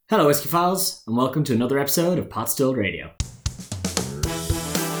Hello, Whiskey Files, and welcome to another episode of Pot Stilled Radio.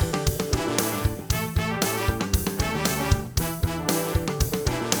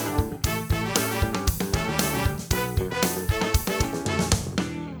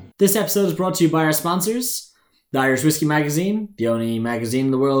 This episode is brought to you by our sponsors, the Irish Whiskey Magazine, the only magazine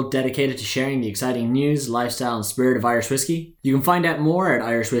in the world dedicated to sharing the exciting news, lifestyle, and spirit of Irish whiskey. You can find out more at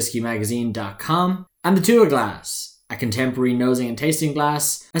irishwhiskeymagazine.com, and the Tua Glass, a contemporary nosing and tasting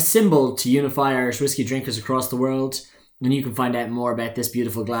glass, a symbol to unify Irish whiskey drinkers across the world. And you can find out more about this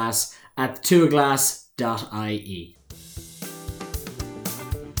beautiful glass at tuaglass.ie.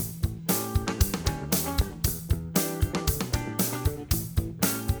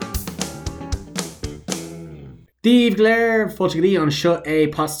 D.E.W. Fotogli on Shut A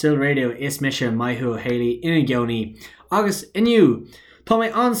Pot Stilled Radio is Misha Maihu Herlihy in Gioni. August inu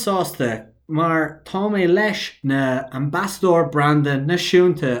Tome Ansauste Mar Tome Lesh na Ambassador Brandon na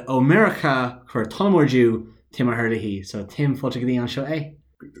Shunta O'Merica for Tullamore Jew Tim Herlihy. So Tim Fotogli on Shut A.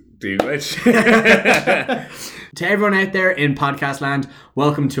 Do it. To everyone out there in podcast land,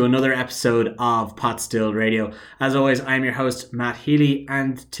 welcome to another episode of Pot Stilled Radio. As always, I'm your host, Matt Healy,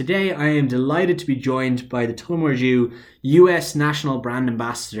 and today I am delighted to be joined by the Tullamore Jew US National Brand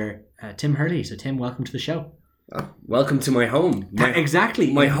Ambassador, Tim Herlihy. So Tim, welcome to the show. Welcome to my home.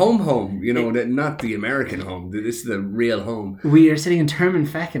 Exactly. My home, you know, not the American home. This is the real home. We are sitting in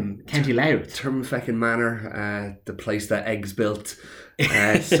Termonfeckin, County Louth. Termonfeckin Manor, the place that Eggs built.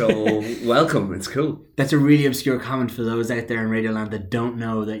 So welcome, it's cool. That's a really obscure comment for those out there in Radioland that don't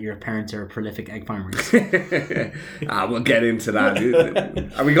know that your parents are prolific egg farmers. We'll get into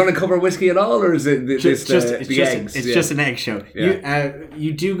that. Are we going to cover whiskey at all, or is it eggs? It's just an egg show. Yeah.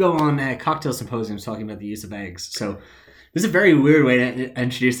 You do go on cocktail symposiums talking about the use of eggs. So this is a very weird way to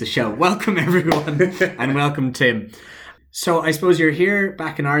introduce the show. Welcome everyone, and welcome Tim. So I suppose you're here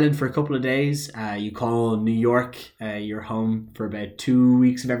back in Ireland for a couple of days. You call New York your home for about 2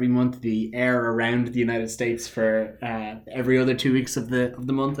 weeks of every month. The air around the United States for every other 2 weeks of the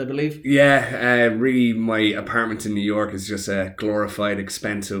month, I believe. Yeah, really, my apartment in New York is just a glorified,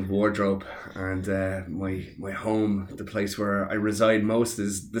 expensive wardrobe, and my home, the place where I reside most,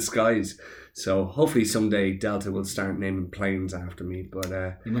 is the skies. So hopefully someday Delta will start naming planes after me. But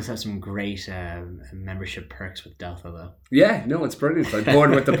you must have some great membership perks with Delta, though. Yeah, no, it's brilliant. I'm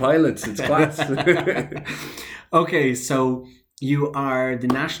bored with the pilots. It's class. Okay, so you are the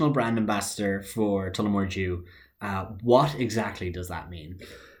National Brand Ambassador for Tullamore Jew. What exactly does that mean?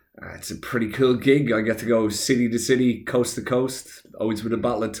 It's a pretty cool gig. I get to go city to city, coast to coast, always with a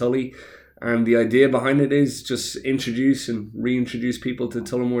bottle of Tully. And the idea behind it is just introduce and reintroduce people to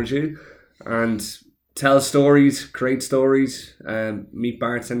Tullamore Jew. And tell stories, create stories, meet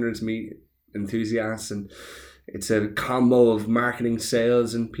bartenders, meet enthusiasts, and it's a combo of marketing,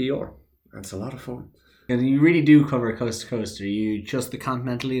 sales, and PR. That's a lot of fun. And you really do cover coast to coast. Are you just the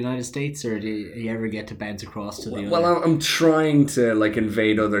continental United States, or do you ever get to bounce across to the other? Well, I'm trying to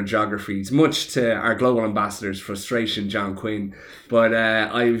invade other geographies, much to our global ambassador's frustration, John Quinn. But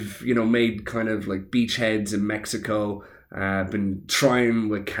I've made kind of like beachheads in Mexico. I've been trying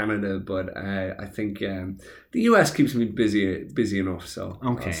with Canada, but I think the US keeps me busy enough, so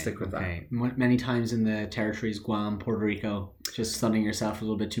I'll stick with that. Many times in the territories, Guam, Puerto Rico, just sunning yourself a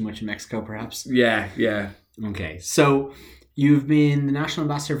little bit too much in Mexico, perhaps? Yeah. Okay, so you've been the National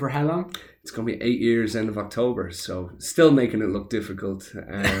Ambassador for how long? It's going to be 8 years end of October, so still making it look difficult.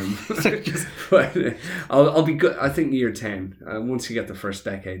 But I'll be good. I think year 10. Once you get the first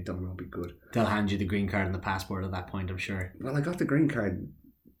decade done, I'll be good. They'll hand you the green card and the passport at that point, I'm sure. Well, I got the green card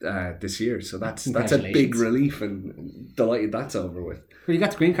this year, so that's a big relief, and delighted that's over with. Well, you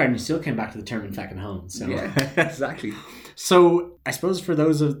got the green card and you still came back to the Termonfeckin home. So. Yeah, exactly. So I suppose for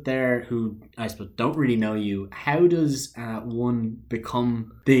those out there who don't really know you, how does one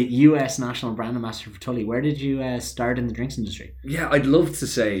become the US National Brand Ambassador for Tully? Where did you start in the drinks industry? Yeah, I'd love to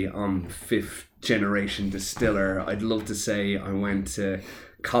say I'm fifth generation distiller. I'd love to say I went to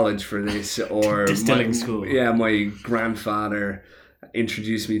college for this, or distilling school. Yeah, my grandfather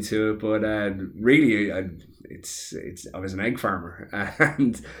introduced me to it, but really I was an egg farmer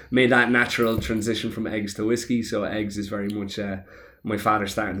and made that natural transition from eggs to whiskey. So eggs is very much my father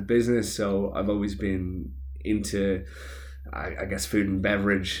started the business, so I've always been into I guess food and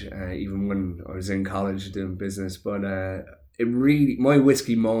beverage, even when I was in college doing business. But my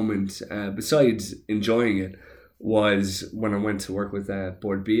whiskey moment, besides enjoying it, was when I went to work with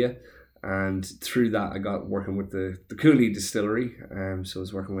D.E.W. And through that I got working with the Cooley distillery. So I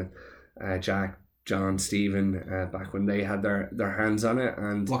was working with Jack, John, Stephen, back when they had their hands on it.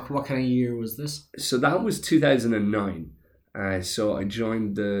 And what kind of year was this? So that was 2009. So I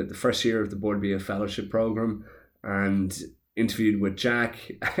joined the first year of the Board BA Fellowship program and interviewed with Jack.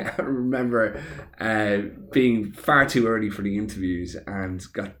 I remember being far too early for the interviews and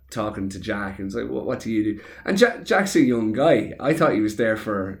got talking to Jack and was like, what do you do? And Jack's a young guy. I thought he was there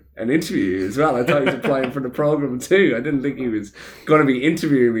for an interview as well. I thought he was applying for the program too. I didn't think he was going to be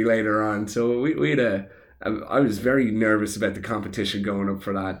interviewing me later on. So we had I was very nervous about the competition going up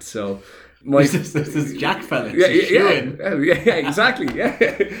for that. So this is Jack fella. Yeah, exactly. Yeah,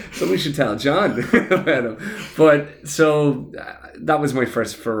 somebody should tell John about him. But so that was my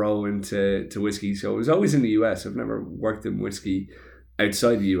first foray into whiskey. So I was always in the US. I've never worked in whiskey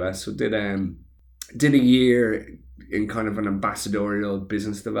outside the US. So did a year in kind of an ambassadorial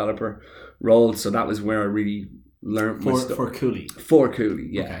business developer role. So that was where I really learned my stuff. For Cooley. For Cooley,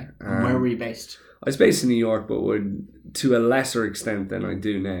 yeah. Okay. And where were you based? I was based in New York, but would, to a lesser extent than I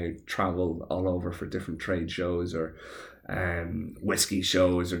do now, travel all over for different trade shows or whiskey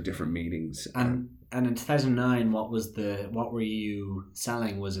shows or different meetings. And in 2009, what were you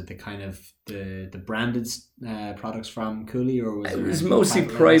selling? Was it the kind of the branded products from Cooley, or was it was mostly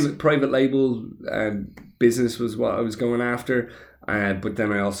private label business was what I was going after. But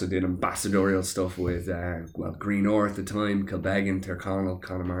then I also did ambassadorial stuff with Green Ore at the time, Kilbeggan, Tyrconnell,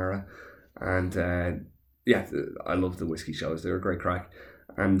 Connemara. And I love the whiskey shows. They were great crack.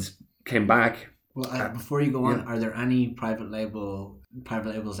 And came back. Well, before you go on, are there any private labels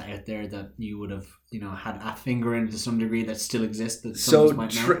out there that you would have, had a finger in to some degree that still exist? That so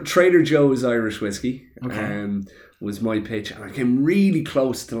Trader Joe's Irish whiskey was my pitch, and I came really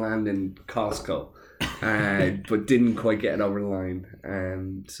close to landing Costco, but didn't quite get it over the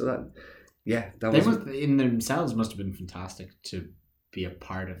line. So in themselves must have been fantastic to be a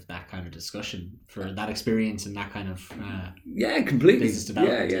part of that kind of discussion for that experience and that kind of completely business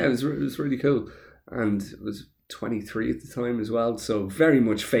development. It was really cool, and it was 23 at the time as well, so very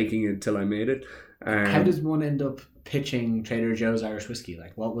much faking it till I made it. How does one end up pitching Trader Joe's Irish whiskey?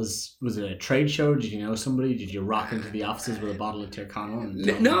 Like, what was it a trade show? Did you know somebody? Did you rock into the offices with a bottle of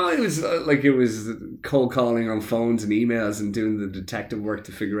Tyrconnell? No, it was cold calling on phones and emails and doing the detective work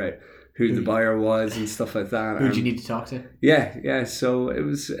to figure out who the buyer was and stuff like that. Who did you need to talk to? Yeah. So it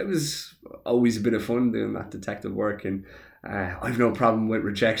was always a bit of fun doing that detective work, and I've no problem with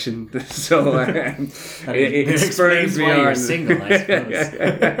rejection. So it spurs me on. You're single, I suppose.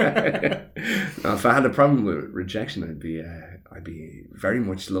 No, if I had a problem with rejection, I'd be very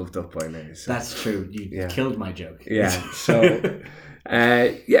much loved up by now. So. That's true. You killed my joke. Yeah. So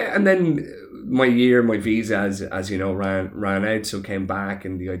and then my visa, as you know, ran out, so came back,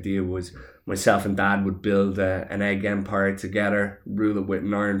 and the idea was myself and Dad would build an egg empire together, rule it with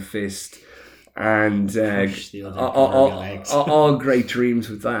an iron fist, and all great dreams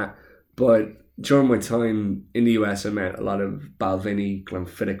with that. But during my time in the US, I met a lot of Balvenie,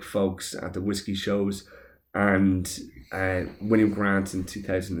 Glenfiddich folks at the whiskey shows, and William Grant in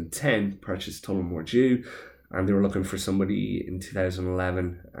 2010 purchased Tullamore D.E.W, and they were looking for somebody in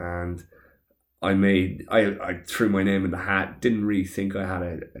 2011, and I threw my name in the hat. Didn't really think I had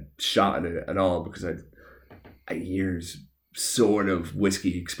a shot at it at all, because I had a year's sort of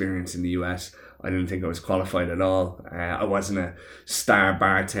whiskey experience in the US. I didn't think I was qualified at all. I wasn't a star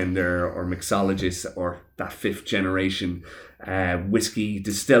bartender or mixologist or that fifth generation whiskey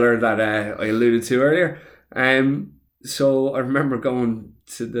distiller that I alluded to earlier. So I remember going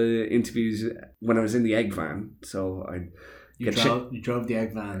to the interviews when I was in the egg van. So You drove the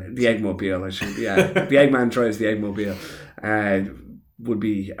egg van. The Eggmobile, I should. Yeah, the Eggman drives the Eggmobile. Would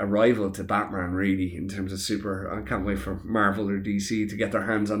be a rival to Batman, really, in terms of super. I can't wait for Marvel or DC to get their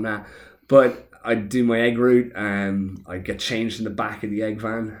hands on that. But I'd do my egg route, and I'd get changed in the back of the egg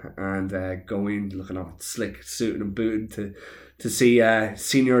van and go in looking all slick, suited and booted to see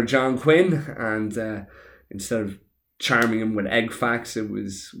Senior John Quinn. And instead of charming him with egg facts, it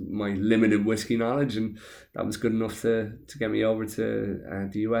was my limited whiskey knowledge, and that was good enough to get me over to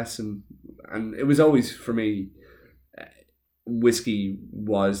the US. And it was always, for me, whiskey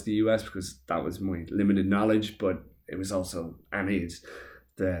was the US, because that was my limited knowledge, but it was also, and is,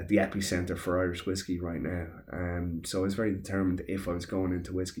 the epicenter for Irish whiskey right now. So I was very determined, if I was going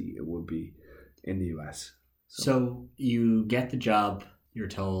into whiskey, it would be in the US. So you get the job, you're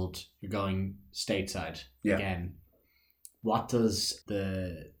told you're going stateside again. What does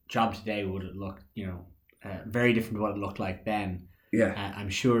the job today, would it look, very different to what it looked like then? Yeah. I'm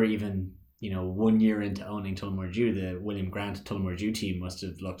sure even, 1 year into owning Tullamore D.E.W, the William Grant Tullamore D.E.W team must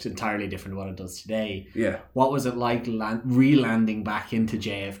have looked entirely different to what it does today. Yeah. What was it like re-landing back into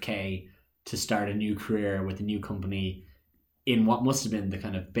JFK to start a new career with a new company? in what must have been the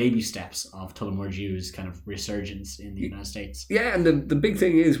kind of baby steps of Tullamore Dew's kind of resurgence in the United States. Yeah, and the big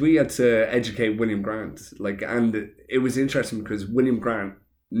thing is we had to educate William Grant. And it was interesting because William Grant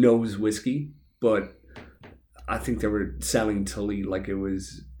knows whiskey, but I think they were selling Tully like it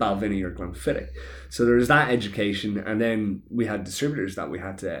was Balvenie or Glenfiddich. So there was that education, and then we had distributors that we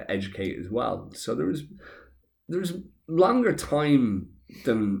had to educate as well. So there was longer time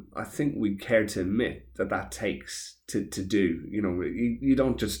than I think we care to admit that takes to do. You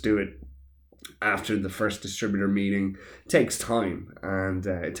don't just do it after the first distributor meeting. It takes time, and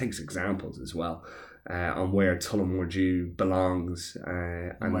it takes examples as well on where Tullamore Dew belongs.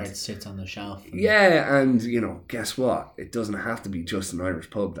 And where it sits on the shelf. And guess what? It doesn't have to be just an Irish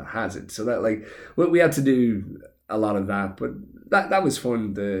pub that has it. So that we had to do a lot of that, but that was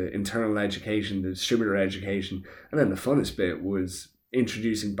fun, the internal education, the distributor education, and then the funnest bit was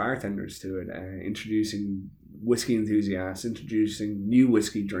introducing bartenders to it, introducing whiskey enthusiasts, introducing new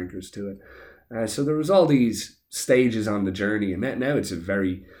whiskey drinkers to it. So there was all these stages on the journey, and now it's a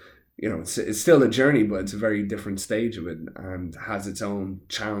very, it's still a journey, but it's a very different stage of it, and has its own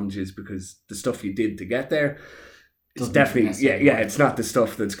challenges because the stuff you did to get there, it's definitely it's not the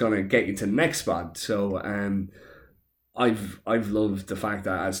stuff that's gonna get you to the next spot. So I've loved the fact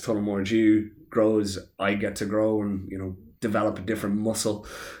that as Tullamore Dew grows, I get to grow and develop a different muscle.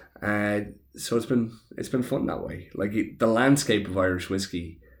 So it's been fun that way. The landscape of Irish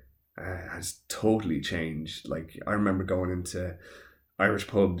whiskey has totally changed. I remember going into Irish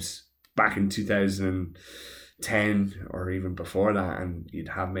pubs back in 2010 or even before that, and you'd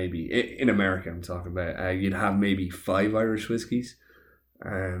have maybe, in America I'm talking about, you'd have maybe 5 Irish whiskies.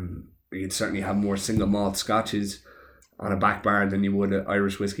 You'd certainly have more single malt scotches on a back bar than you would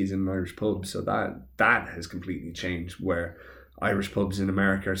Irish whiskies in an Irish pub. So that has completely changed, where Irish pubs in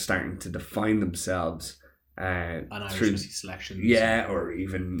America are starting to define themselves on Irish whiskey selections. Yeah, or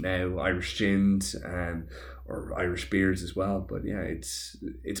even now Irish gins or Irish beers as well. But yeah, it's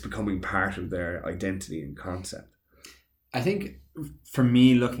becoming part of their identity and concept. I think for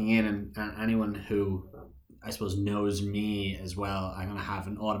me, looking in, and anyone who I suppose knows me as well, I'm going to have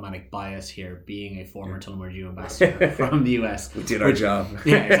an automatic bias here, being a former Tullamore Dew ambassador from the US. We did our job.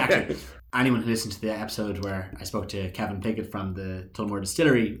 Yeah, exactly. Anyone who listened to the episode where I spoke to Kevin Pickett from the Tullamore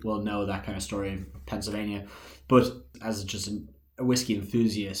Distillery will know that kind of story of Pennsylvania. But as just a whiskey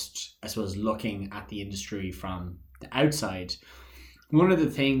enthusiast, I suppose, looking at the industry from the outside, one of the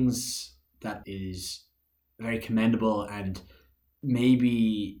things that is very commendable and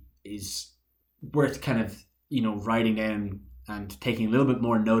maybe is worth kind of writing down and taking a little bit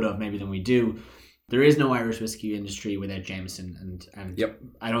more note of maybe than we do. There is no Irish whiskey industry without Jameson, and yep.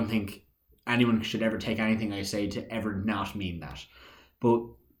 I don't think anyone should ever take anything I say to ever not mean that. But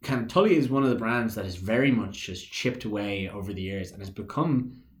kind of Tully is one of the brands that is very much just chipped away over the years and has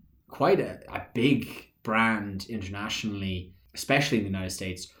become quite a big brand internationally, especially in the United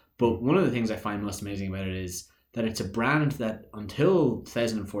States. But one of the things I find most amazing about it is that it's a brand that until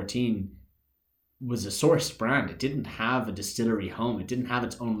 2014 was a sourced brand. It didn't have a distillery home. It didn't have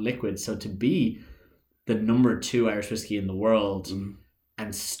its own liquid. So to be the number 2 Irish whiskey in the world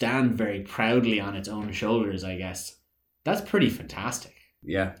and stand very proudly on its own shoulders, I guess, that's pretty fantastic.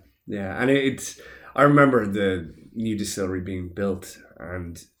 Yeah. And I remember the new distillery being built,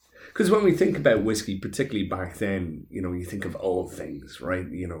 and because when we think about whiskey, particularly back then, you think of old things, right?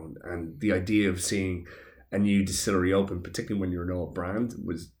 And the idea of seeing a new distillery open, particularly when you're an old brand,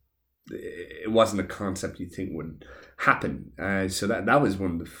 it wasn't a concept you think would happen. So that was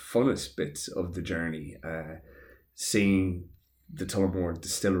one of the funnest bits of the journey, seeing the Tullamore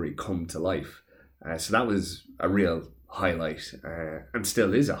distillery come to life. So that was a real highlight, and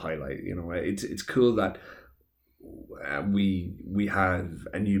still is a highlight. It's cool that we have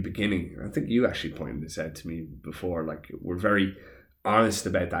a new beginning. I think you actually pointed this out to me before. We're very honest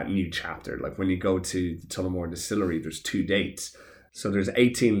about that new chapter. When you go to the Tullamore distillery, there's 2 dates. So there's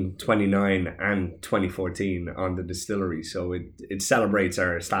 1829 and 2014 on the distillery. So it celebrates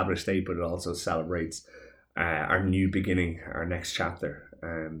our established date, but it also celebrates our new beginning, our next chapter.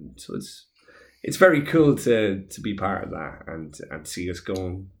 So it's very cool to be part of that and see us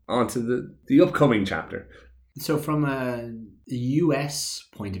going on to the upcoming chapter. So from a US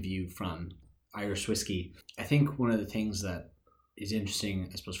point of view, from Irish whiskey, I think one of the things that is interesting,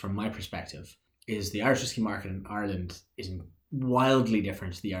 I suppose, from my perspective, is the Irish whiskey market in Ireland isn't wildly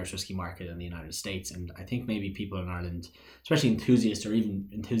different to the Irish whiskey market in the United States. And I think maybe people in Ireland, especially enthusiasts or even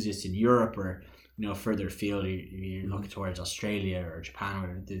enthusiasts in Europe or further afield, you're looking towards Australia or Japan,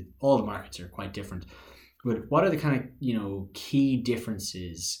 or all the markets are quite different. But what are the kind of key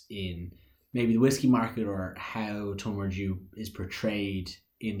differences in maybe the whiskey market or how Tullamore Dew is portrayed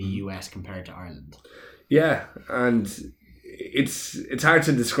in the US compared to Ireland? Yeah, and it's hard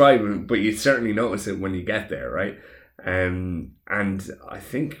to describe it, but you certainly notice it when you get there, right? And I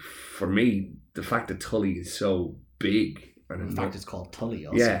think for me, the fact that Tully is so big, and in fact, it's called Tully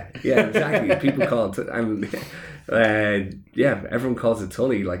also. Yeah, exactly. People call it, and everyone calls it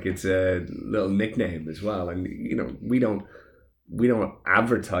Tully, like it's a little nickname as well. And we don't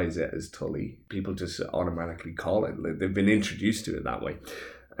advertise it as Tully. People just automatically call it. They've been introduced to it that way.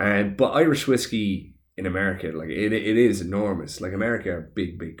 But Irish whiskey in America, like it is enormous. Like America are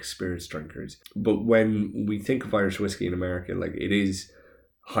big spirits drinkers. But when we think of Irish whiskey in America, like it is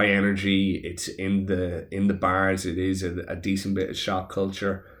high energy. It's in the bars. It is a decent bit of shot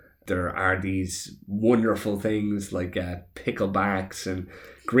culture. There are these wonderful things like picklebacks and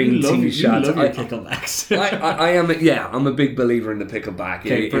green tea shots. You love your picklebacks. I'm a big believer in the pickleback.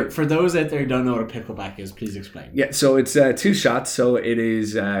 Okay, for those out there who don't know what a pickleback is, please explain. Yeah, so it's 2 shots. So it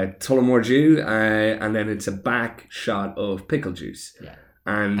is Tullamore Dew, and then it's a back shot of pickle juice. Yeah,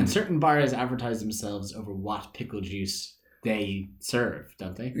 and certain bars advertise themselves over what pickle juice they serve,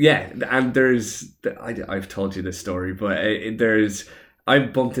 don't they? Yeah, and I've told you this story, but I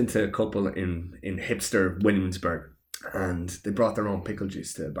bumped into a couple in hipster Williamsburg, and they brought their own pickle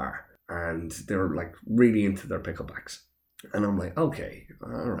juice to the bar, and they were like really into their picklebacks. And I'm like, okay,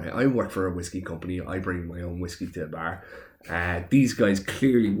 all right, I work for a whiskey company. I bring my own whiskey to the bar. These guys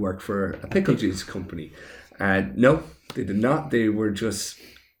clearly work for a pickle juice company. No, they did not. They were just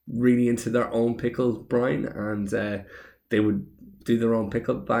really into their own pickle brine, and they would do their own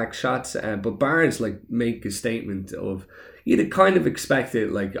pickleback shots. But bars like make a statement of, you'd kind of expect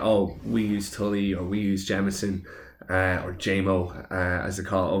it, like, oh, we use Tully or we use Jameson or JMO as they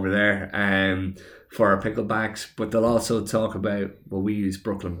call it over there for our picklebacks. But they'll also talk about, well, we use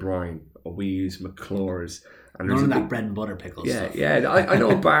Brooklyn Brine or we use McClure's. And none of that bread and butter pickles. Yeah, stuff. I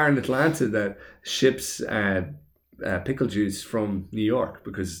know a bar in Atlanta that ships pickle juice from New York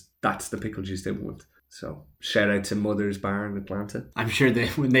because that's the pickle juice they want. So shout out to Mother's Bar in Atlanta. I'm sure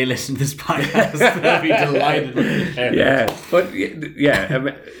when they listen to this podcast, they'll be delighted with it. Yeah,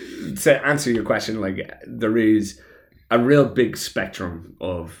 but to answer your question, like there is a real big spectrum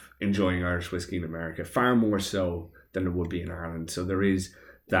of enjoying Irish whiskey in America, far more so than there would be in Ireland. So there is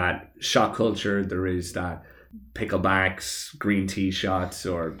that shot culture, there is that picklebacks, green tea shots,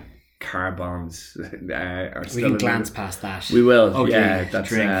 or car bombs. We can glance past that. We will. Okay, yeah,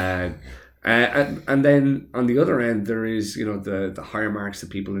 that's and then on the other end there is the higher marks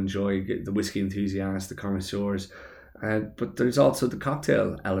that people enjoy, the whiskey enthusiasts, the connoisseurs, but there's also the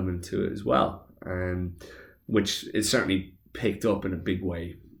cocktail element to it as well, which is certainly picked up in a big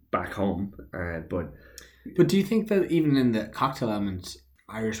way back home. But do you think that even in the cocktail element,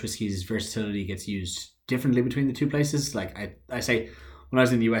 Irish whiskey's versatility gets used differently between the two places? Like I say, when I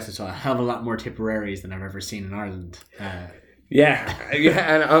was in the US, I saw a hell of a lot more Tipperaries than I've ever seen in Ireland. Yeah,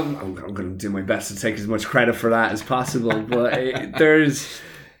 and I'm going to do my best to take as much credit for that as possible. But there is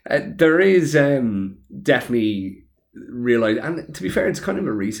definitely realised, and to be fair, it's kind of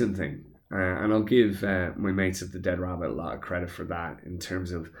a recent thing. And I'll give my mates at the Dead Rabbit a lot of credit for that in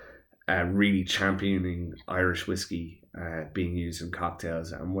terms of really championing Irish whiskey being used in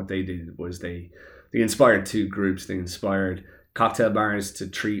cocktails. And what they did was they inspired 2 groups. They inspired cocktail bars to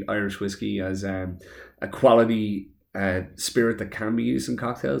treat Irish whiskey as a quality spirit that can be used in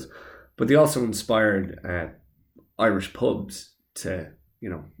cocktails, but they also inspired Irish pubs to,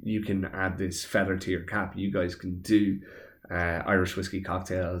 you can add this feather to your cap. You guys can do Irish whiskey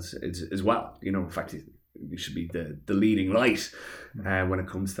cocktails as well. In fact, you should be the leading light when it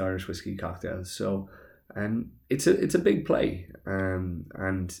comes to Irish whiskey cocktails. So it's a big play,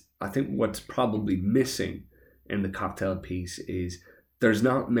 and I think what's probably missing in the cocktail piece is there's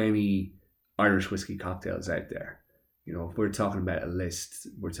not many Irish whiskey cocktails out there. If we're talking about a list,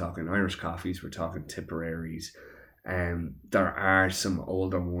 we're talking Irish coffees, we're talking Tipperaries, and there are some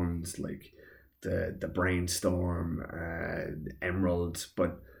older ones like the Brainstorm, Emerald,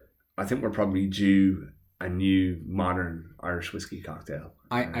 but I think we're probably due a new modern Irish whiskey cocktail.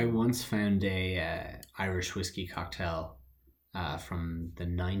 I once found a Irish whiskey cocktail from the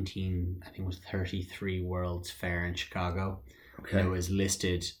 33 World's Fair in Chicago. Okay. It was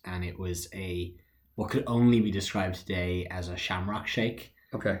listed, and it was what could only be described today as a shamrock shake.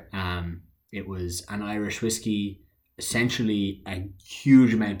 Okay. It was an Irish whiskey, essentially a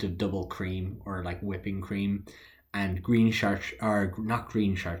huge amount of double cream or like whipping cream, and green curacao,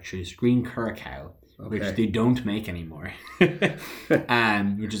 which they don't make anymore,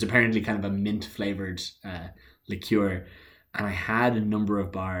 which is apparently kind of a mint flavored liqueur. And I had a number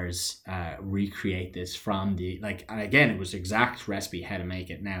of bars recreate this from the, like, and again, it was exact recipe how to make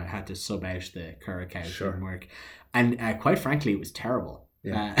it. Now I had to sub out the curacao, didn't work. And quite frankly, it was terrible.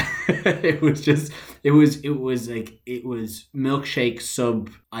 Yeah. It was milkshake sub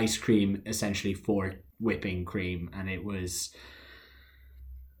ice cream essentially for whipping cream. And it was,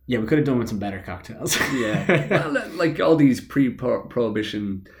 yeah, we could have done with some better cocktails. Yeah. Well, like all these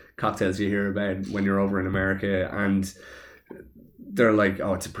pre-prohibition cocktails you hear about when you're over in America, and they're like,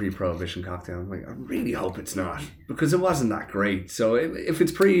 oh, it's a pre-prohibition cocktail. I'm like, I really hope it's not, because it wasn't that great. So if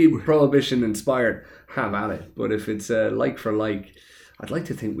it's pre-prohibition inspired, have at it. But if it's like for like, I'd like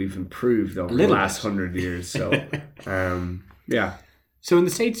to think we've improved over the last 100 years. So, yeah. So in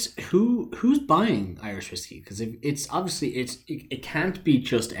the States, who's buying Irish whiskey? Because it's obviously it can't be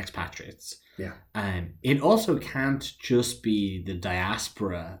just expatriates. Yeah. It also can't just be the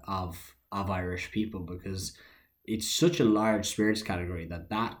diaspora of Irish people, because it's such a large spirits category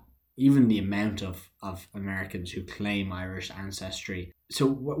that even the amount of Americans who claim Irish ancestry. So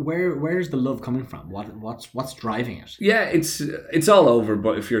where's the love coming from? What's driving it? Yeah, it's all over.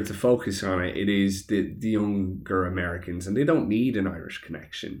 But if you're to focus on it, it is the younger Americans, and they don't need an Irish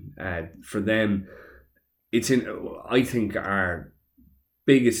connection. For them, I think our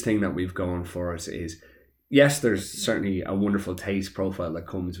biggest thing that we've going for us is, yes, there's certainly a wonderful taste profile that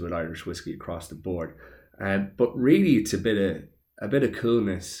comes with Irish whiskey across the board. But really, it's a bit of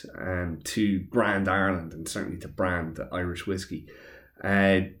coolness to brand Ireland, and certainly to brand the Irish whiskey.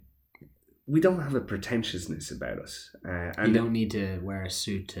 We don't have a pretentiousness about us. And you don't need to wear a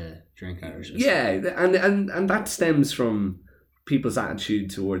suit to drink Irish whiskey. Yeah, and that stems from people's attitude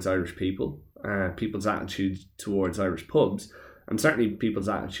towards Irish people, people's attitude towards Irish pubs, and certainly people's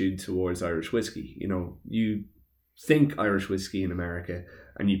attitude towards Irish whiskey. You know, you think Irish whiskey in America,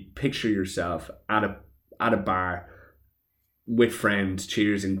 and you picture yourself at a bar with friends,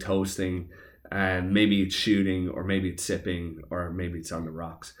 cheersing, toasting, maybe it's shooting, or maybe it's sipping, or maybe it's on the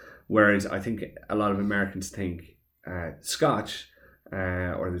rocks. Whereas I think a lot of Americans think Scotch,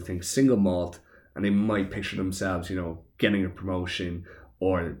 or they think single malt, and they might picture themselves, you know, getting a promotion,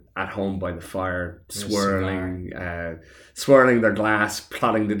 or at home by the fire, swirling their glass,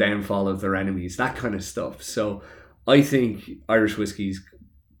 plotting the downfall of their enemies, that kind of stuff. So I think Irish whiskey's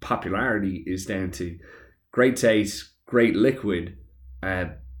popularity is down to great taste, great liquid,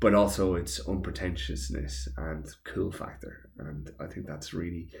 but also its unpretentiousness and cool factor. And I think that's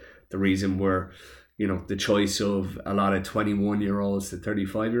really the reason we're, you know, the choice of a lot of 21-year-olds to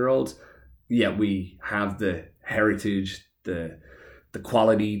 35-year-olds. Yet we have the heritage, the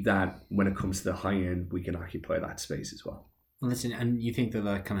quality that when it comes to the high end, we can occupy that space as well. Listen, and you think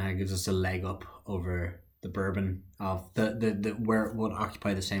that kind of gives us a leg up over the bourbon of the where it would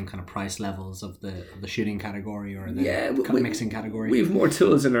occupy the same kind of price levels of the shooting category or the mixing category? We have more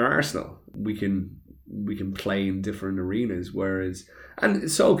tools in our arsenal. We can play in different arenas, whereas,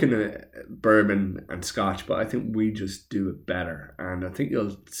 and so can bourbon and Scotch, but I think we just do it better. And I think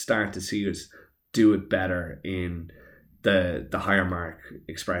you'll start to see us do it better in the higher mark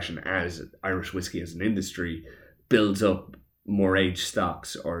expression as Irish whiskey as an industry builds up more aged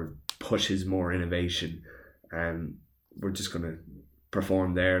stocks or pushes more innovation, and we're just going to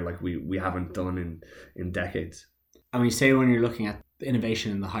perform there like we haven't done in decades. And we say when you're looking at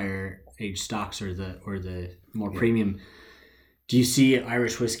innovation in the higher age stocks or the more premium, do you see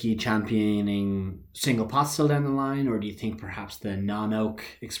Irish whiskey championing single pot still down the line, or do you think perhaps the non-oak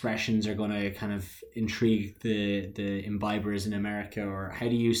expressions are going to kind of intrigue the imbibers in America, or how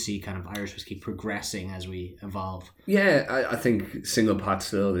do you see kind of Irish whiskey progressing as we evolve? Yeah, I think single pot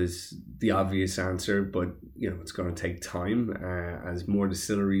still is the obvious answer, but you know, it's going to take time as more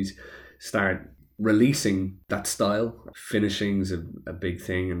distilleries start releasing that style. Finishing's a big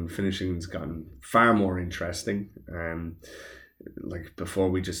thing, and finishing's gotten far more interesting. Like before,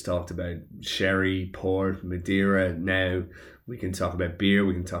 we just talked about sherry, port, Madeira. Now we can talk about beer,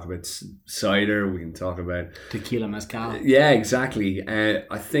 we can talk about cider, we can talk about tequila, mezcal. Yeah, exactly.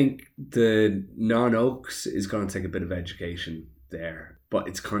 I think the non-oaks is going to take a bit of education there, but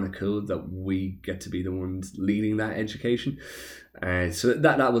it's kind of cool that we get to be the ones leading that education. So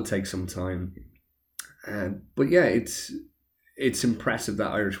that will take some time. But yeah, it's impressive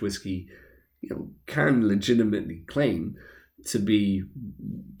that Irish whiskey, you know, can legitimately claim to be,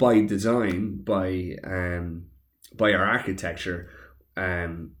 by design, by our architecture,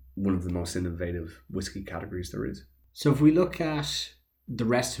 one of the most innovative whiskey categories there is. So if we look at the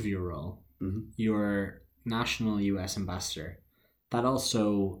rest of your role, your national US ambassador, that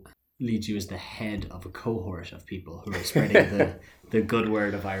also leads you as the head of a cohort of people who are spreading the good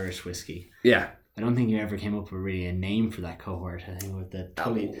word of Irish whiskey. Yeah. I don't think you ever came up with really a name for that cohort. I think with the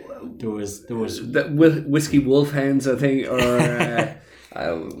Tully, there was the Whiskey Wolfhounds, I think, or I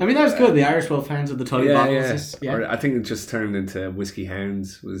mean, that was good. The Irish Wolfhounds with the Tully bottles. Yeah. Or I think it just turned into Whiskey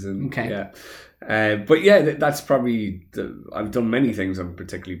Hounds. Okay. Yeah. But yeah, that's probably I've done many things I'm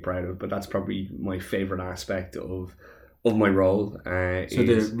particularly proud of, but that's probably my favourite aspect of my role. So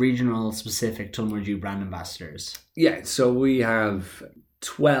the regional specific Tullamore Dew brand ambassadors. Yeah, so we have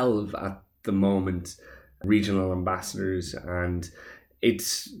 12 at the moment regional ambassadors, and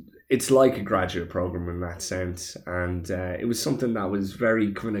it's like a graduate program in that sense, and it was something that was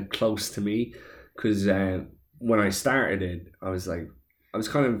very kind of close to me, because when I started it, I was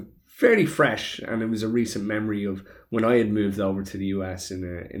kind of fairly fresh, and it was a recent memory of when I had moved over to the US in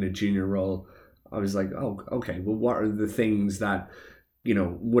a junior role. I was like, oh, okay, well, what are the things that,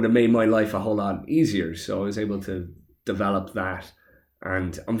 would have made my life a whole lot easier? So I was able to develop that,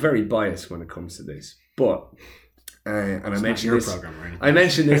 and I'm very biased when it comes to this, but and I mentioned this. I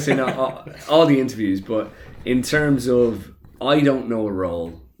mentioned this in all the interviews, but in terms of, I don't know a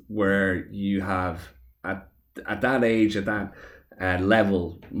role where you have at that age, at that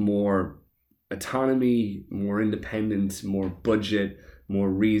level, more autonomy, more independence, more budget, more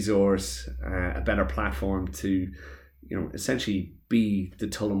resource, a better platform to, essentially be the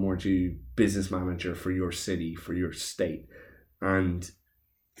Tullamore Dew business manager for your city, for your state. And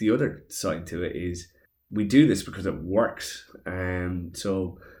the other side to it is, we do this because it works.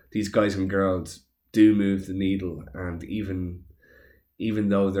 So these guys and girls do move the needle, and even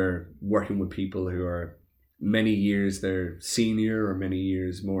though they're working with people who are many years their senior or many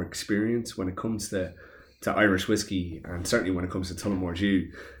years more experienced when it comes to Irish whiskey, and certainly when it comes to Tullamore Dew,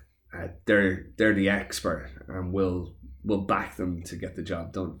 they're the expert, and we'll back them to get the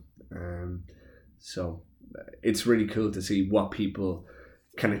job done. So it's really cool to see what people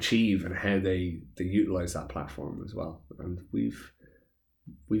can achieve and how they utilize that platform as well. And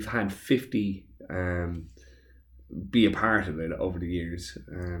we've had 50 be a part of it over the years.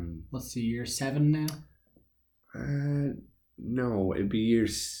 What's the year 7 now? No, it'd be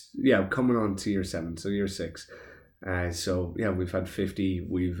coming on to year 7, so year 6. So yeah, we've had 50.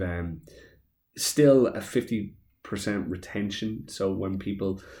 We've still a 50% retention. So when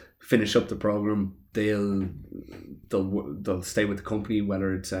people finish up the program, they'll stay with the company,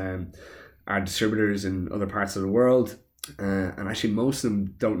 whether it's our distributors in other parts of the world, and actually most of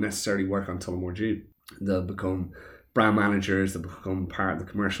them don't necessarily work on Tullamore Dew. They'll become brand managers, they'll become part of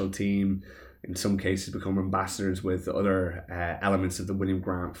the commercial team, in some cases become ambassadors with other elements of the William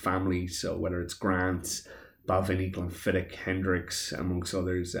Grant family, so whether it's Grant, Balvenie, Glenfiddich, Hendricks, amongst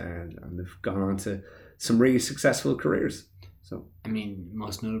others, and they've gone on to some really successful careers. So, I mean,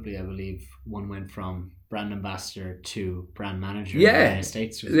 most notably, I believe one went from brand ambassador to brand manager in the United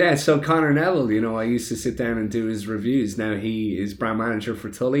States. Yeah, so Connor Neville, I used to sit down and do his reviews. Now he is brand manager for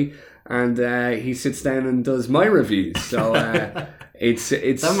Tully, and he sits down and does my reviews. So it's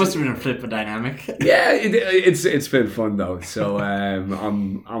that must have been a flip of dynamic. Yeah, it's been fun though. So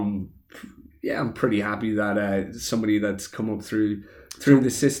I'm pretty happy that somebody that's come up through the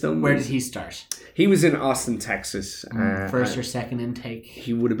system. Where did he start? He was in Austin, Texas. First or second intake?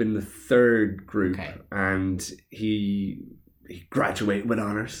 He would have been the third group. Okay. And he graduated with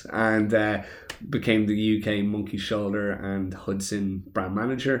honours and became the UK Monkey Shoulder and Hudson brand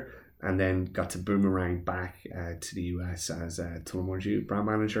manager, and then got to boomerang back to the US as Tullamore Dew brand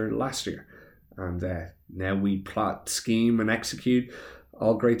manager last year. And now we plot, scheme and execute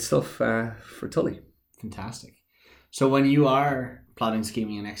all great stuff for Tully. Fantastic. So when you are plotting,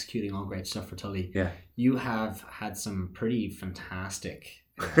 scheming and executing all great stuff for Tully, you have had some pretty fantastic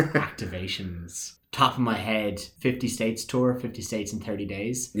activations. Top of my head, 50 states tour, 50 states in 30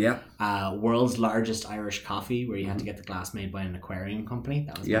 days. Yeah. World's largest Irish coffee, where you had to get the glass made by an aquarium company.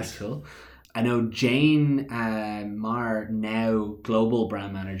 That was really cool. I know Jane Marr, now global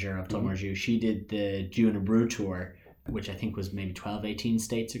brand manager of Tullamore Dew, she did the Dew in a Brew tour, which I think was maybe 12, 18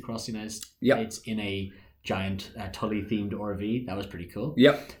 states across the United States in a giant Tully themed RV. That was pretty cool.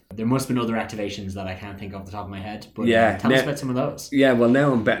 Yep. There must have been other activations that I can't think off the top of my head, but tell us about some of those. Yeah, well,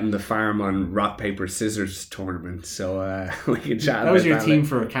 now I'm betting the farm on rock, paper, scissors tournament, so we can chat about that. That was your team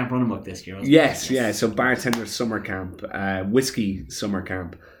for Camp Runamuck this year, wasn't it? Yes, yeah. So bartender summer camp, whiskey summer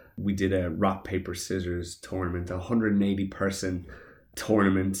camp, we did a rock, paper, scissors tournament, a 180 person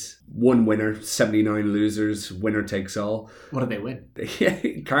tournament. One winner, 79 losers, winner takes all. What did they win?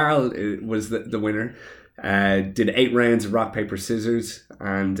 Yeah, Carl was the winner. Did 8 rounds of rock, paper, scissors,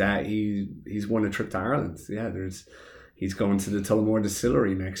 and he's won a trip to Ireland. Yeah, he's going to the Tullamore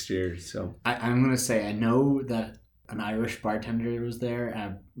distillery next year. So I'm going to say, I know that an Irish bartender was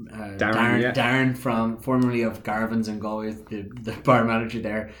there, Darren, Darren from formerly of Garvin's and Galway, the bar manager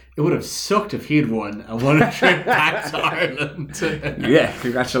there. It would have sucked if he'd won a trip back to Ireland. Yeah,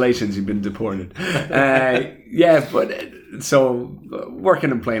 congratulations, you've been deported. But so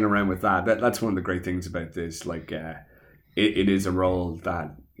working and playing around with that's one of the great things about this. Like, it is a role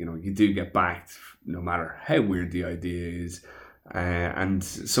that, you know, you do get backed no matter how weird the idea is. And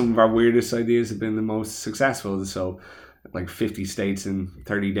some of our weirdest ideas have been the most successful. So, like 50 states in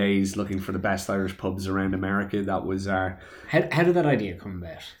 30 days, looking for the best Irish pubs around America. That was our... How did that idea come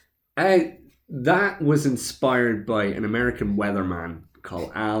about? That was inspired by an American weatherman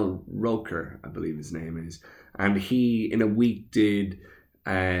called Al Roker, I believe his name is. And he, in a week, did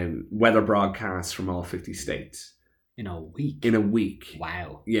weather broadcasts from all 50 states. In a week? In a week.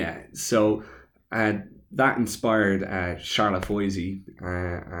 Wow. Yeah. So... that inspired Charlotte Foisey,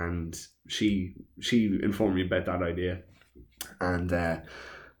 and she informed me about that idea, and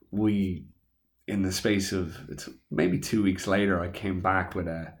we, in the space of maybe 2 weeks later, I came back with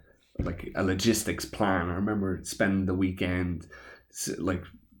a logistics plan. I remember spending the weekend, like,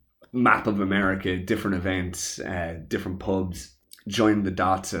 map of America, different events, different pubs, joined the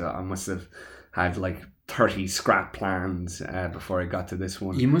dots. I must have had like 30 scrap plans before I got to this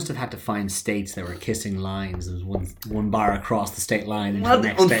one. You must have had to find states that were kissing lines. There was one bar across the state line. Into Well, the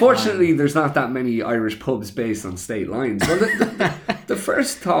next unfortunately, there's not that many Irish pubs based on state lines. Well, the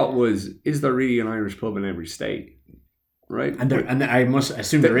first thought was, is there really an Irish pub in every state? Right? And I must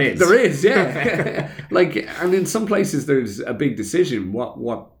assume there is. There is, yeah. And in some places there's a big decision.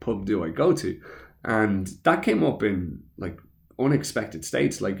 What pub do I go to? And that came up in like unexpected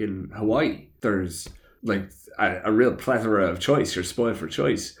states, like in Hawaii. There's like a real plethora of choice. You're spoiled for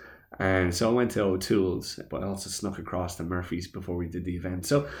choice. And so I went to O'Toole's, but I also snuck across to Murphy's before we did the event.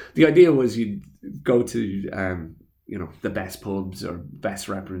 So the idea was you'd go to the best pubs or best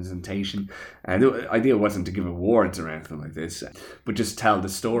representation. And the idea wasn't to give awards or anything like this, but just tell the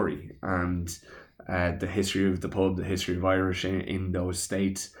story and the history of the pub, the history of Irish in those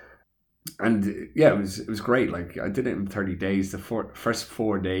states. And yeah, it was great. Like, I did it in 30 days. The first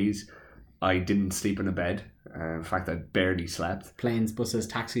 4 days, I didn't sleep in a bed. In fact, I barely slept. Planes, buses,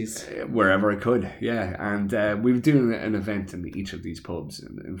 taxis. Wherever I could, yeah. And we were doing an event in each of these pubs.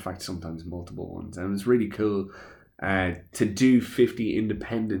 In fact, sometimes multiple ones. And it was really cool to do 50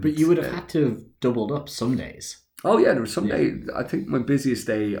 independent. But you would have had to have doubled up some days. Oh, yeah. There were some days. I think my busiest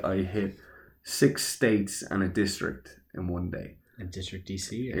day, I hit 6 states and a district in one day. In District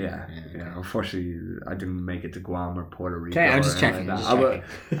DC? Yeah. Unfortunately, I didn't make it to Guam or Puerto Rico. Okay, I'm just checking. Or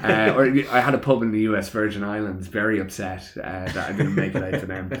I had a pub in the US Virgin Islands, very upset that I didn't make it out to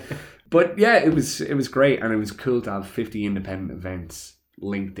them. But yeah, it was great, and it was cool to have 50 independent events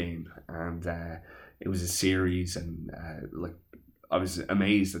linked in, and it was a series, and I was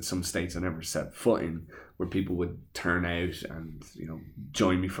amazed at some states I never set foot in, where people would turn out and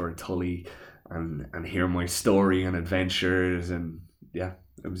join me for a Tully. And hear my story and adventures, and yeah,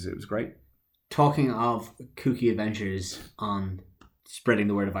 it was great. Talking of kooky adventures on spreading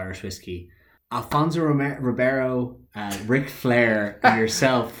the word of Irish whiskey, Alfonso Ribeiro, Ric Flair, and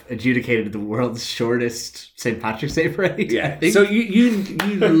yourself adjudicated the world's shortest St. Patrick's Day parade. Yeah. So you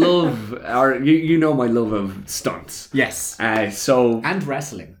love, or you know my love of stunts. Yes. And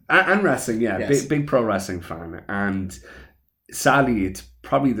wrestling. And wrestling, yeah. Yes. Big pro wrestling fan, and sadly, it's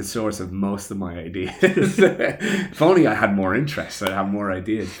probably the source of most of my ideas. If only I had more interest, I'd have more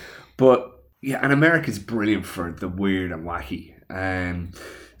ideas. But yeah, and America's brilliant for the weird and wacky.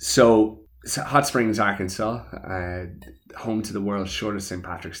 So Hot Springs, Arkansas, home to the world's shortest St.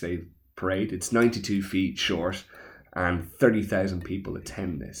 Patrick's Day parade. It's 92 feet short, and 30,000 people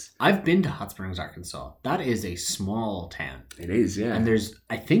attend this. I've been to Hot Springs, Arkansas. That is a small town. It is, yeah. And there's,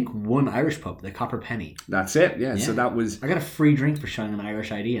 I think, one Irish pub, the Copper Penny. That's it, yeah. So that was... I got a free drink for showing an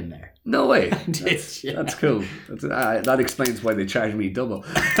Irish ID in there. No way. I did, That's cool. That explains why they charged me double.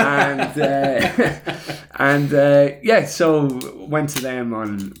 And so went to them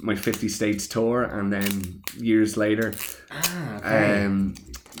on my 50 states tour, and then years later...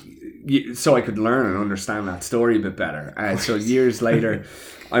 so I could learn and understand that story a bit better. So years later,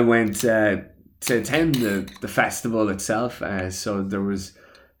 I went to attend the festival itself. So there was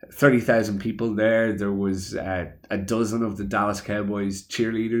 30,000 people there. There was a dozen of the Dallas Cowboys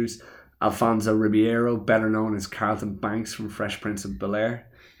cheerleaders. Alfonso Ribeiro, better known as Carlton Banks from Fresh Prince of Bel-Air.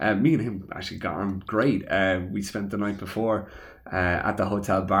 Me and him actually got on great. We spent the night before at the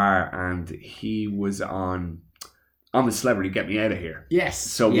hotel bar, and he was on I'm a Celebrity, Get Me Out of Here. Yes.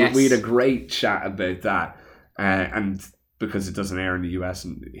 So we had a great chat about that. And because it doesn't air in the US,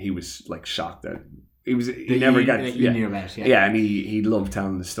 and he was like shocked that he never got you knew about, yeah, and he loved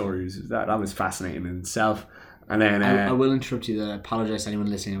telling the stories. That was fascinating in itself. And then I will interrupt you. I apologize to anyone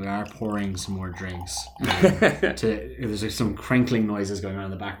listening. We are pouring some more drinks. There's like some crinkling noises going on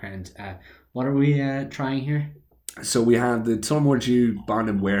in the background. What are we trying here? So we have the Tullamore Dew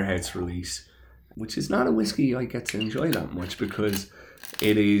Bonded Warehouse release, which is not a whiskey I get to enjoy that much because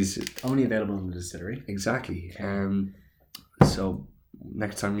it is only available in the distillery. Exactly. So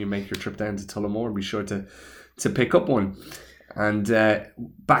next time you make your trip down to Tullamore, be sure to pick up one. And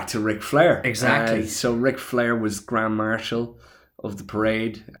back to Ric Flair. Exactly. So Ric Flair was Grand Marshal of the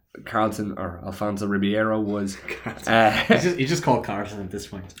parade. Carlton or Alfonso Ribeiro was. He's just called Carlton at this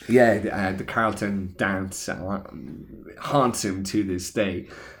point. Yeah, the Carlton dance haunts him to this day,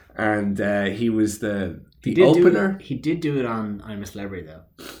 and he was the opener. He did do it on I'm a Celebrity though.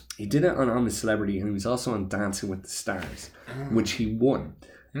 He did it on I'm a Celebrity, and he was also on Dancing with the Stars, which he won,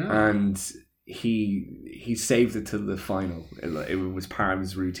 and he saved it to the final. It was part of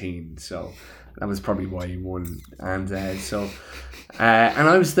his routine, so that was probably why he won. And and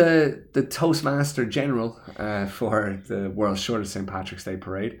I was the Toastmaster General for the World's Shortest St. Patrick's Day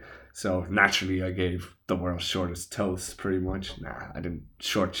Parade. So naturally, I gave the world's shortest toast. Pretty much, I didn't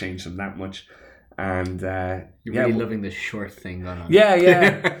shortchange them that much. And you're really loving the short thing going on.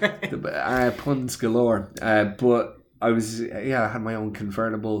 Yeah, puns galore. But I had my own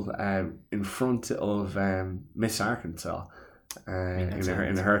convertible in front of Miss Arkansas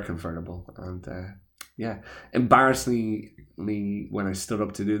in her convertible, and embarrassingly, when I stood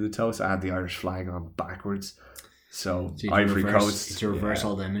up to do the toast, I had the Irish flag on backwards. So Ivory Coast to reverse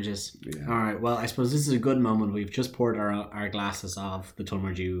all the images. Yeah. All right. Well, I suppose this is a good moment. We've just poured our glasses of the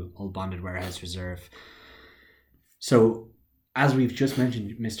Tullamore Dew Old Bonded Warehouse Reserve. So, as we've just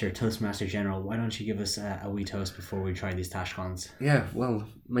mentioned, Mr. Toastmaster General, why don't you give us a wee toast before we try these Tashcons? Yeah, well,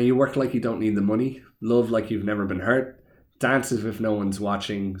 may you work like you don't need the money, love like you've never been hurt, dance as if no one's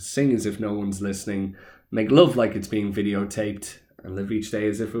watching, sing as if no one's listening, make love like it's being videotaped, and live each day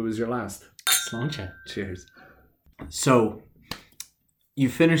as if it was your last. Sláinte. Cheers. So, you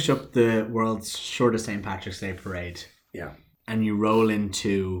finish up the world's shortest St. Patrick's Day Parade. Yeah. And you roll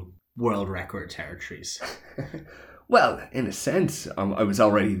into world record territories. Well, in a sense, I was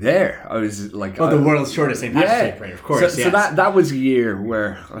already there. I was like... the world's shortest St. Patrick's Day Parade, of course. So that was a year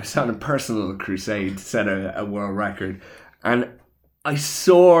where I was on a personal crusade to set a world record. And I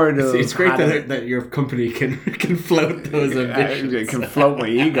sort of... It's great that your company can float those ambitions. It can float my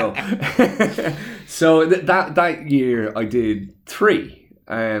ego. So that year I did 3.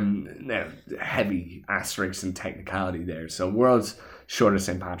 Now, heavy asterisks and technicality there. So world's shortest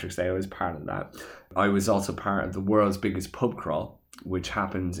St. Patrick's Day, I was part of that. I was also part of the world's biggest pub crawl, which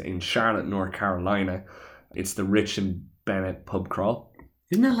happens in Charlotte, North Carolina. It's the Rich and Bennett pub crawl.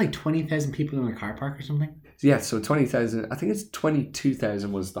 Isn't that like 20,000 people in a car park or something? Yeah, so 20,000. I think it's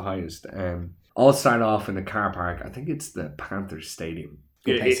 22,000 was the highest. All start off in a car park. I think it's the Panthers Stadium.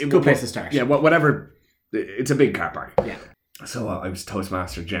 Good place to start. Yeah, whatever. It's a big car park. Yeah. So I was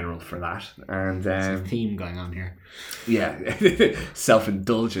Toastmaster General for that. And there's a theme going on here. Yeah,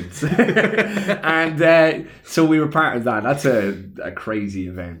 self-indulgence. And so we were part of that. That's a crazy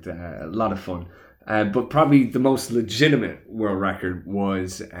event, a lot of fun. But probably the most legitimate world record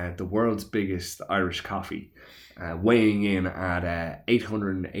was the world's biggest Irish coffee, weighing in at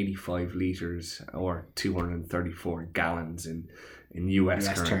 885 litres or 234 gallons in US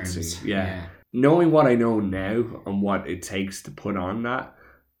currency. Terms. Yeah. Knowing what I know now and what it takes to put on that,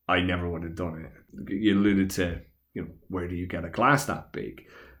 I never would have done it. You alluded to, where do you get a glass that big?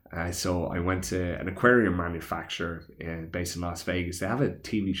 So I went to an aquarium manufacturer based in Las Vegas. They have a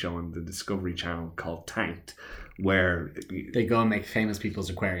TV show on the Discovery Channel called Tanked, where they go and make famous people's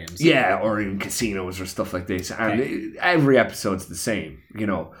aquariums. Yeah, or in casinos or stuff like this. And every episode's the same.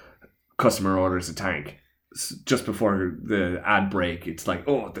 Customer orders a tank. Just before the ad break, it's like,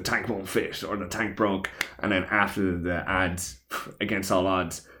 oh, the tank won't fit, or the tank broke. And then after the ads, against all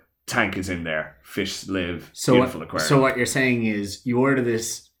odds, tank is in there. Fish live. Beautiful aquarium. So what you're saying is you order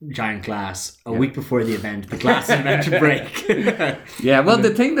this giant glass a week before the event. The glass is about to break. Yeah, well,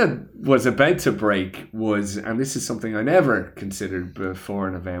 the thing that was about to break was, and this is something I never considered before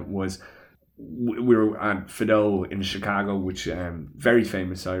an event, was we were at Fido in Chicago, which very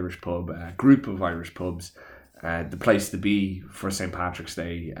famous Irish pub, a group of Irish pubs, the place to be for St. Patrick's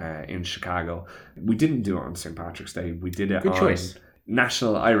Day in Chicago. We didn't do it on St. Patrick's Day. We did it on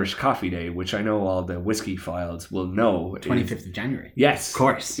National Irish Coffee Day, which I know all the whiskey files will know. 25th of January. Yes. Of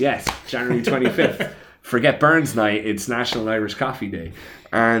course. Yes, January 25th. Forget Burns Night, it's National Irish Coffee Day.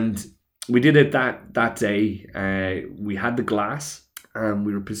 And we did it that day. We had the glass. and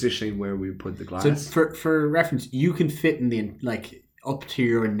we were positioning where we would put the glass. So for reference, you can fit in the up to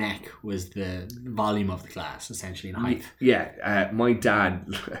your neck was the volume of the glass, essentially, in height. Yeah, my dad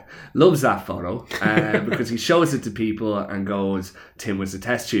loves that photo because he shows it to people and goes, "Tim was a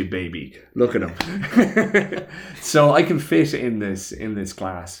test tube baby. Look at him." So I can fit in this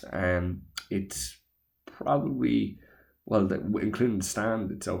glass. It's probably, including the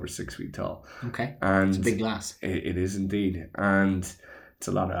stand, it's over 6 feet tall. Okay, and it's a big glass. It is indeed, and it's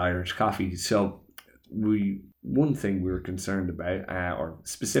a lot of Irish coffee. So one thing we were concerned about, or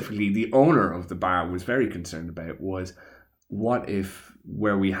specifically the owner of the bar was very concerned about, was what if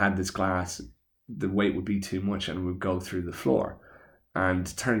where we had this glass, the weight would be too much and it would go through the floor. And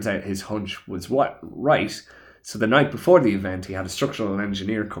turns out his hunch was right. So the night before the event, he had a structural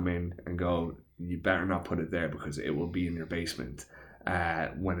engineer come in and go, "You better not put it there because it will be in your basement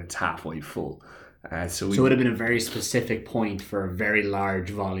when it's halfway full." So it would have been a very specific point for a very large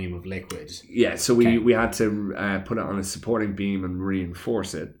volume of liquid. Yeah, so we had to put it on a supporting beam and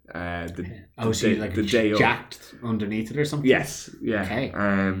reinforce it. Jacked underneath it or something? Yes, yeah. Okay.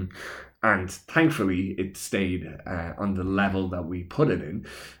 And thankfully it stayed on the level that we put it in,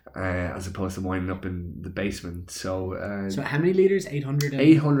 as opposed to winding up in the basement. So how many litres? 800?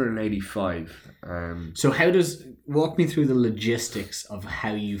 885. So walk me through the logistics of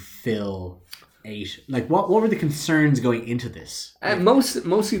how you fill 8. What were the concerns going into this?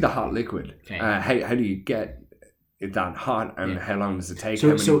 Mostly the hot liquid. Okay. How do you get it that hot, and how long does it take? So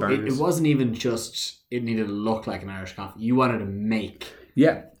it wasn't even just it needed to look like an Irish coffee. You wanted to make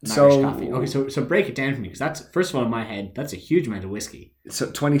Irish coffee. Okay, so break it down for me, because that's, first of all, in my head, that's a huge amount of whiskey.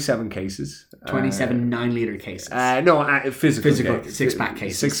 So 27 cases. 27 9-litre cases. Physical 6-pack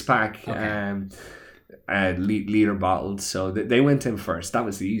cases. 6-pack. Okay. Liter bottles. So they went in first. That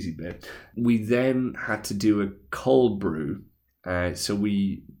was the easy bit. We then had to do a cold brew. So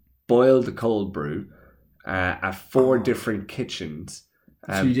we boiled the cold brew at 4 different kitchens.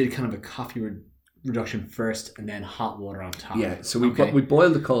 So you did kind of a coffee reduction first and then hot water on top. Yeah, so we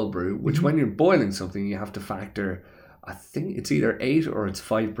boiled the cold brew, which when you're boiling something, you have to factor, I think it's either 8 or it's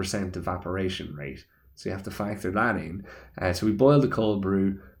 5% evaporation rate. So you have to factor that in. So we boiled the cold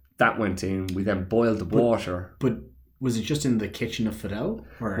brew. That went in. We then boiled the water. But was it just in the kitchen of Fido?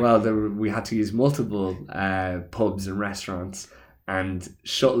 Well, we had to use multiple pubs and restaurants and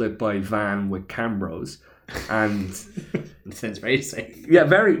shuttle it by van with Cambros. And it sounds very safe. Yeah,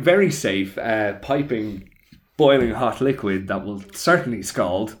 very, very safe. Piping boiling hot liquid that will certainly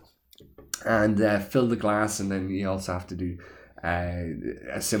scald, and fill the glass. And then you also have to do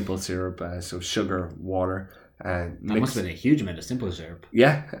a simple syrup, so sugar, water. That must have been a huge amount of simple syrup.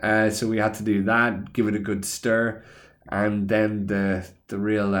 Yeah, so we had to do that, give it a good stir, and then the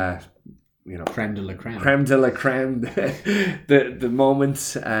real, creme de la creme. Creme de la creme, the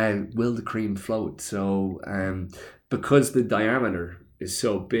moment, will the cream float? So because the diameter is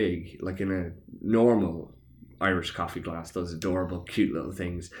so big, like in a normal Irish coffee glass, those adorable, cute little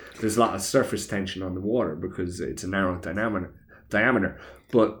things, there's a lot of surface tension on the water because it's a narrow diameter.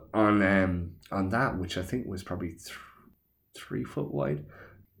 But on that, which I think was probably 3 foot wide,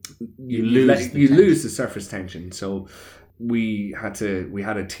 you lose the surface tension. So we had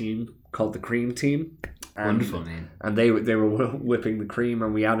a team called the Cream Team. Wonderful name. And they were whipping the cream,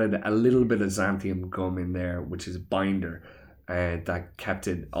 and we added a little bit of xanthium gum in there, which is a binder that kept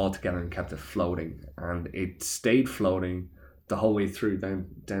it all together and kept it floating. And it stayed floating the whole way through down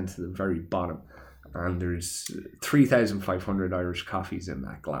to the very bottom. And there's 3,500 Irish coffees in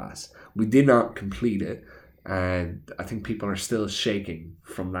that glass. We did not complete it. And I think people are still shaking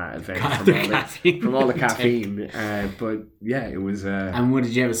from that event, from all the caffeine. But yeah, it was. And what,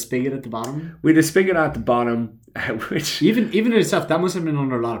 did you have a spigot at the bottom? We had a spigot at the bottom, which even in itself, that must have been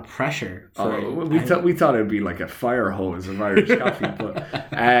under a lot of pressure. We thought it would be like a fire hose of Irish coffee, but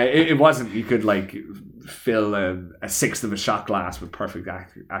it wasn't. You could fill a sixth of a shot glass with perfect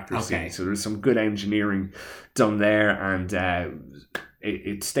accuracy. Okay. So there's some good engineering done there, and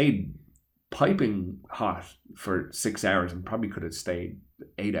it stayed piping hot for 6 hours, and probably could have stayed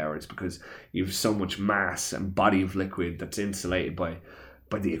 8 hours, because you have so much mass and body of liquid that's insulated by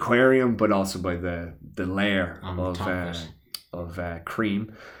the aquarium, but also by the layer of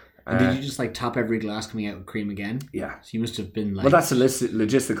cream. And did you just top every glass coming out with cream again? Yeah. So you must have been well, that's a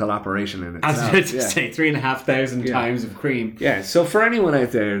logistical operation in itself. I was going to say 3,500 times of cream. Yeah. So for anyone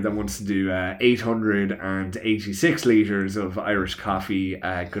out there that wants to do 886 litres of Irish coffee,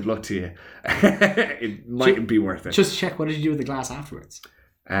 good luck to you. It mightn't be worth it. Just check, what did you do with the glass afterwards?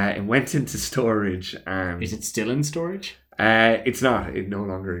 It went into storage. Is it still in storage? It's not. It no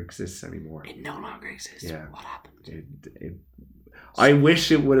longer exists anymore. It no longer exists? Yeah. What happened? I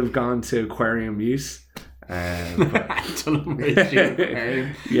wish it would have gone to aquarium use. Tullamore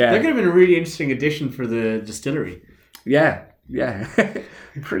aquarium. Yeah, that could have been a really interesting addition for the distillery. Yeah.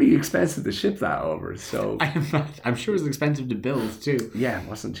 Pretty expensive to ship that over. So I'm sure it was expensive to build too. Yeah, it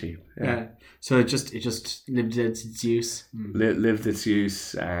wasn't cheap. Yeah. So it just lived its use. Lived its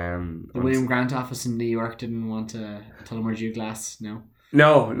use. The William Grant office in New York didn't want a Tullamore Dew glass. No.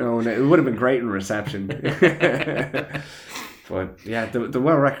 No. It would have been great in reception. But yeah, the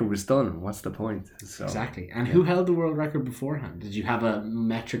world record was done. What's the point? So, exactly. And who held the world record beforehand? Did you have a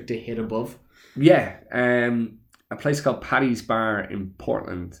metric to hit above? Yeah. A place called Paddy's Bar in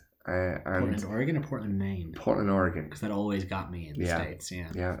Portland. Portland, Oregon, or Portland, Maine? Portland, Oregon. Because that always got me in the States.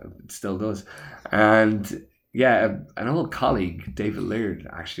 Yeah, it still does. And yeah, an old colleague, David Laird,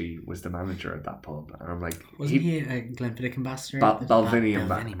 actually was the manager at that pub. And I'm like... Wasn't he a Glenfiddich ambassador? Balvenie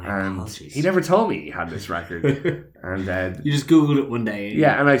ambassador. And he never told me he had this record. And you just Googled it one day.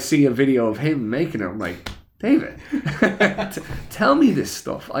 Yeah, and I see a video of him making it. I'm like, David, tell me this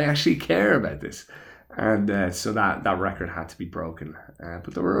stuff. I actually care about this. And so that record had to be broken.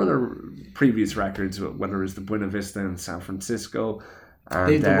 But there were other previous records, whether it was the Buena Vista in San Francisco. And,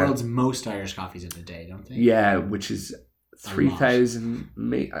 they have the world's most Irish coffees in a day, don't they? Yeah, which is 3,000.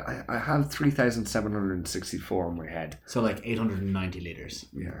 I have 3,764 in my head. So like 890 litres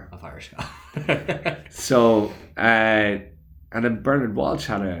of Irish coffee. So, and then Bernard Walsh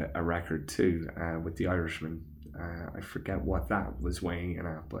had a record too with the Irishman. I forget what that was weighing in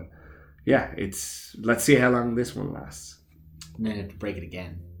at, but yeah, let's see how long this one lasts. And then you have to break it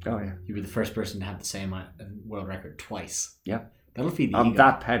again. Oh yeah. You'll be the first person to have the same world record twice. Yeah. That'll feed the I'm ego.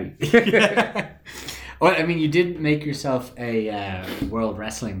 that petty. Well, I mean, you did make yourself a World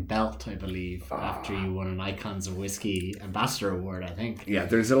Wrestling belt, I believe, after you won an Icons of Whiskey Ambassador Award, I think. Yeah,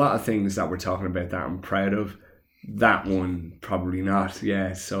 there's a lot of things that we're talking about that I'm proud of. That one, probably not.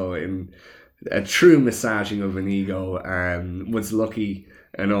 Yeah, so in a true massaging of an ego, was lucky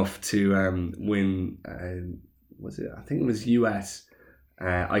enough to win, I think it was US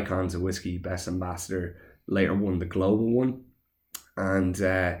Icons of Whiskey Best Ambassador, later won the global one. And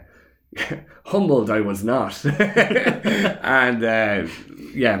humbled I was not. And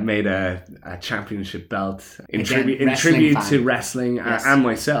made a championship belt in tribute to wrestling and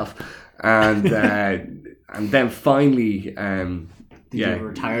myself. And then finally Did you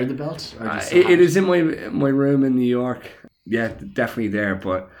retire the belt? Or it is in my room in New York. Yeah, definitely there,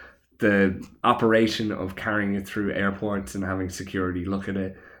 but the operation of carrying it through airports and having security look at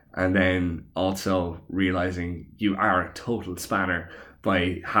it, and then also realizing you are a total spanner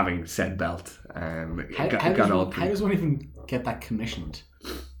by having said belt. How does one even get that commissioned?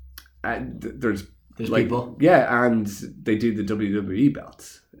 There's people? Yeah, and they do the WWE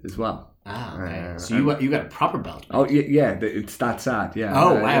belts as well. Ah, okay. So you got a proper belt. Oh, yeah, it's that sad, yeah.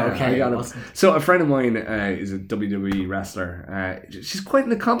 Oh, wow, okay. I got it. So a friend of mine is a WWE wrestler. She's quite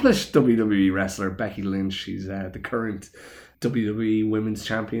an accomplished WWE wrestler, Becky Lynch. She's the current WWE Women's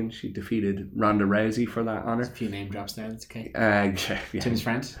Champion. She defeated Ronda Rousey for that honor. There's a few name drops there. That's okay. Yeah. Tim's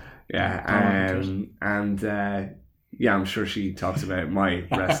friend. Yeah, I'm sure she talks about my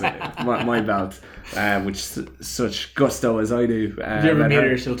wrestling, my belt, which such gusto as I do. If you ever meet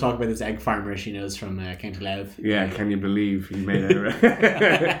her, she'll talk about this egg farmer she knows from County Louth. Yeah, can you believe he made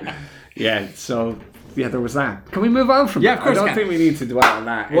it? Yeah, so yeah, there was that. Can we move on from that? Yeah, of course. I don't think we need to dwell on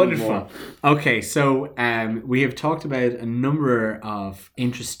that Wonderful. anymore. Okay, so we have talked about a number of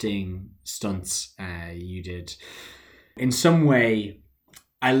interesting stunts you did. In some way,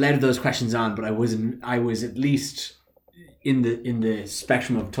 I led those questions on, but I was at least in the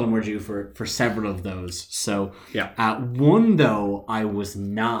spectrum of Tullamore Dew for several of those. So one though I was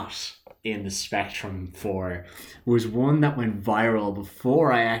not in the spectrum for was one that went viral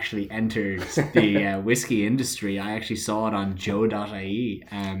before I actually entered the whiskey industry. I actually saw it on joe.ie,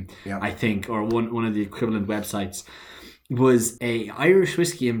 I think, or one of the equivalent websites. Was a Irish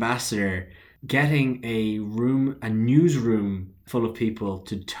whiskey ambassador getting a newsroom full of people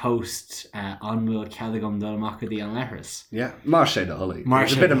to toast Anmil Cadigum Dolmacha the Anlehris. Yeah, Marsha the Hully.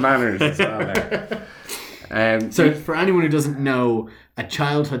 There's a bit of manners as well there. So for anyone who doesn't know, a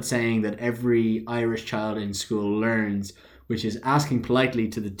childhood saying that every Irish child in school learns, which is asking politely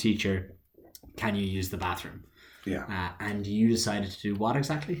to the teacher, can you use the bathroom? Yeah. And you decided to do what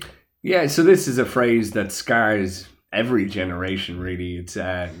exactly? Yeah, so this is a phrase that scars every generation, really. It's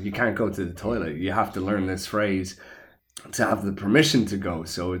you can't go to the toilet. You have to learn this phrase to have the permission to go.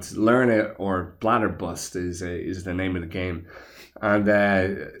 So it's learn it or bladder bust is the name of the game. And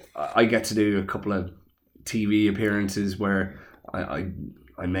I get to do a couple of TV appearances where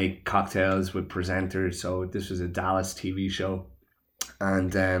I make cocktails with presenters. So this was a Dallas TV show,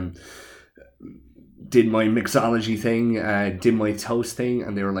 and did my mixology thing, did my toast thing,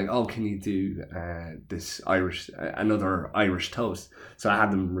 and they were like, "Oh, can you do another Irish toast?" So I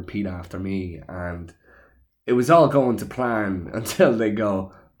had them repeat after me, and it was all going to plan until they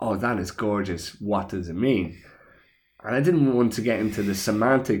go, "Oh, that is gorgeous. What does it mean?" And I didn't want to get into the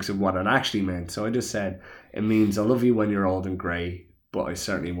semantics of what it actually meant, so I just said, "It means I love you when you're old and grey, but I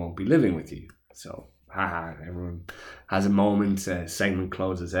certainly won't be living with you." So, haha, everyone has a moment, segment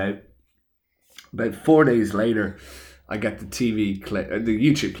closes out. About 4 days later, I get the TV clip, the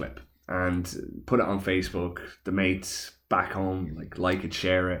YouTube clip, and put it on Facebook. The mates back home like it,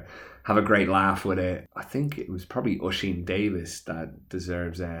 share it, have a great laugh with it. I think it was probably Oisin Davis that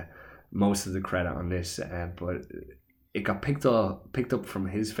deserves most of the credit on this, but it got picked up from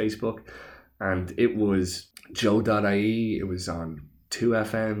his Facebook, and it was Joe.ie. It was on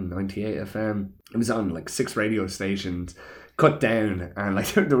 2FM, 98 FM. It was on like 6 radio stations, cut down, and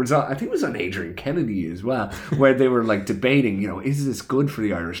like there was I think it was on Adrian Kennedy as well, where they were like debating, is this good for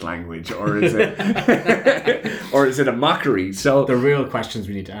the Irish language, or is it or is it a mockery? So the real questions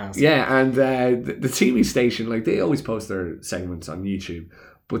we need to ask. Yeah, and the TV station, like, they always post their segments on YouTube,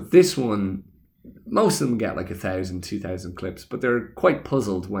 but this one, most of them get like 1,000, 2,000 clips, but they're quite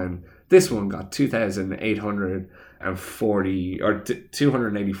puzzled when this one got 2,840 or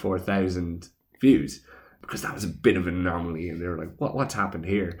 284,000 views, because that was a bit of an anomaly, and they were like, what's happened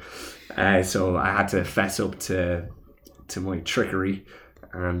here? So I had to fess up to my trickery,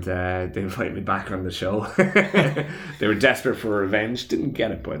 and they invited me back on the show. They were desperate for revenge. Didn't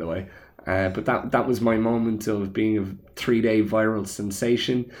get it, by the way. But that was my moment of being a 3-day viral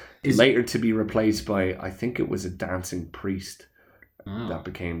sensation, later to be replaced by, I think it was a dancing priest. That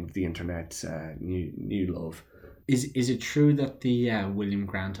became the internet's new love. Is it true that the William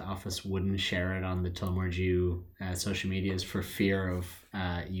Grant office wouldn't share it on the Tullamore D.E.W social medias for fear of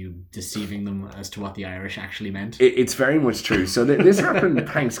you deceiving them as to what the Irish actually meant? It's very much true. So this happened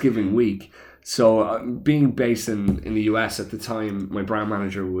Thanksgiving week. So being based in the US at the time, my brand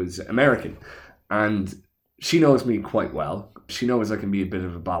manager was American, and she knows me quite well. She knows I can be a bit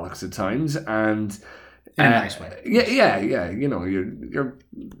of a bollocks at times, and in a nice way. Yeah. You're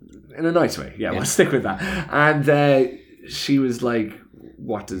in a nice way. Yeah, we'll stick with that. And she was like,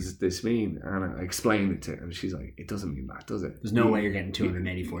 "What does this mean?" And I explained it to her, and she's like, "It doesn't mean that, does it? There's no way you're getting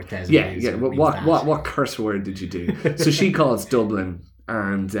 284,000 Yeah. What curse word did you do?" So she calls Dublin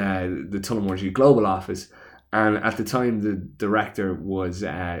and the Tullamore D.E.W global office, and at the time the director was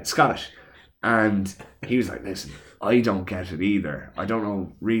Scottish, and he was like, "Listen, I don't get it either. I don't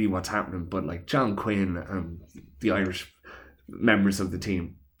know really what's happening, but like John Quinn and the Irish members of the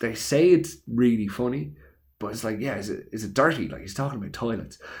team, they say it's really funny, but it's like, yeah, is it dirty? Like, he's talking about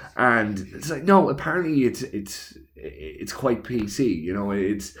toilets." And it's like, no, apparently it's quite PC.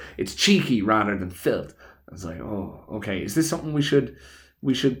 It's cheeky rather than filth. I was like, oh, okay. Is this something we should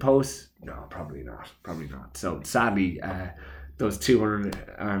post? No, probably not. So sadly, those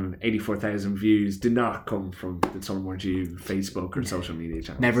 284,000 views did not come from the Tullamore D.E.W Facebook or social media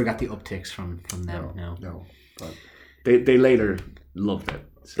channels. Never got the upticks from them. No. But they later loved it.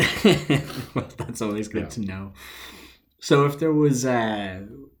 So. Well, that's always good to know. So if there was, I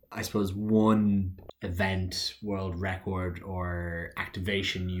suppose, one event, world record, or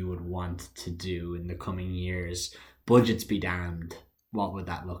activation you would want to do in the coming years, budgets be damned, what would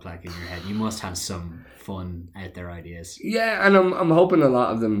that look like in your head? You must have some fun out there ideas. Yeah, and I'm hoping a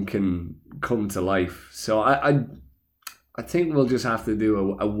lot of them can come to life. So I think we'll just have to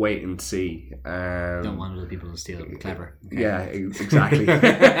do a wait and see. Don't want other people to steal it. Clever. Okay. Yeah, exactly.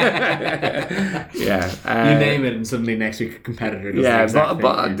 Yeah. You name it, and suddenly next week a competitor does the exact thing.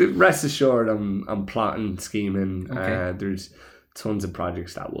 But rest assured, I'm plotting, scheming. Okay. There's tons of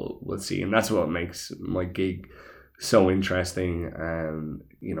projects that we'll see, and that's what makes my gig so interesting.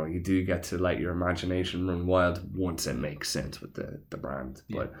 You do get to let your imagination run wild once it makes sense with the brand.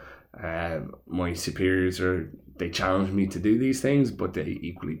 Yeah. But my superiors they challenge me to do these things, but they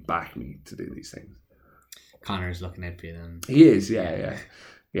equally back me to do these things. Connor's looking out for you then. He is, yeah,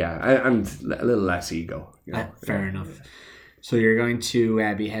 and a little less ego. Fair enough. So you're going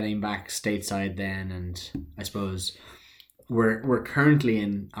to be heading back stateside then, and I suppose we're currently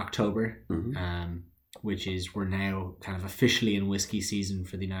in October, which is, we're now kind of officially in whiskey season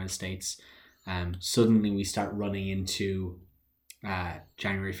for the United States. Suddenly we start running into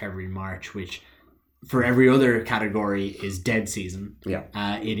January, February, March, which for every other category is dead season. Yeah.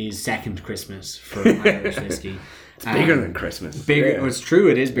 It is second Christmas for Irish whiskey. It's bigger than Christmas. Bigger. Yeah. It's true.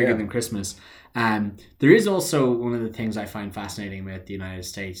 It is bigger than Christmas. There is also one of the things I find fascinating about the United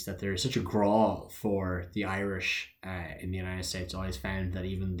States, that there is such a draw for the Irish in the United States. I always found that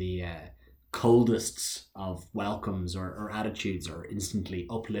even the coldest of welcomes or attitudes are instantly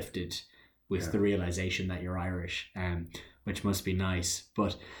uplifted with the realization that you're Irish, which must be nice.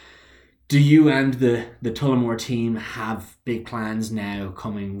 But do you and the Tullamore team have big plans now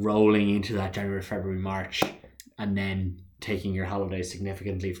rolling into that January, February, March, and then taking your holiday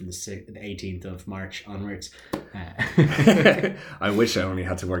significantly from the 18th of March onwards? I wish I only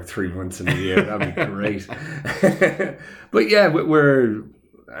had to work 3 months in a year. That'd be great. But yeah,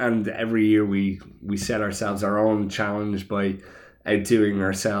 and every year we set ourselves our own challenge by outdoing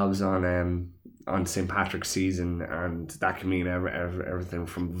ourselves on St. Patrick's season, and that can mean everything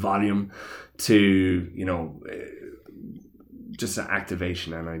from volume to just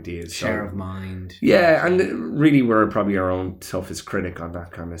activation and ideas. Share of mind. Yeah, and really we're probably our own toughest critic on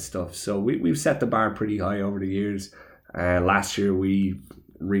that kind of stuff. So we've set the bar pretty high over the years. Last year we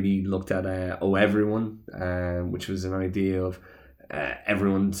really looked at Everyone, which was an idea of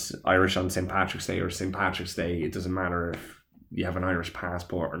everyone's Irish on St. Patrick's Day or St. Patrick's Day. It doesn't matter if you have an Irish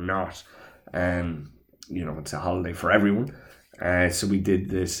passport or not. It's a holiday for everyone. So we did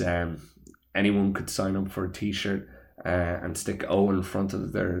this. Anyone could sign up for a T-shirt and stick O in front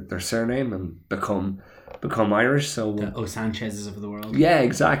of their surname and become Irish. So the O Sanchez's of the world. Yeah,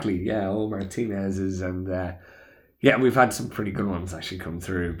 exactly. Yeah, O Martinez's, and we've had some pretty good ones actually come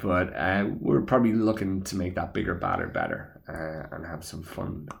through. But we're probably looking to make that bigger, better, and have some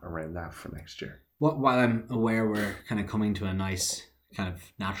fun around that for next year. While I'm aware we're kind of coming to a nice kind of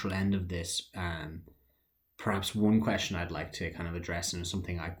natural end of this, perhaps one question I'd like to kind of address, and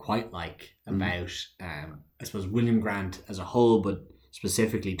something I quite like about I suppose William Grant as a whole, but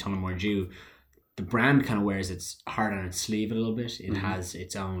specifically Tullamore Dew, the brand kind of wears its heart on its sleeve a little bit. It has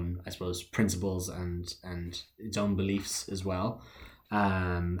its own, I suppose, principles and its own beliefs as well.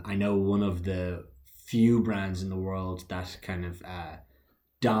 I know one of the few brands in the world that kind of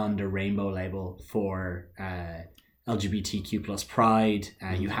donned a rainbow label for LGBTQ plus pride.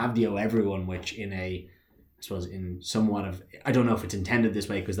 You have the Everyone, which in somewhat of, I don't know if it's intended this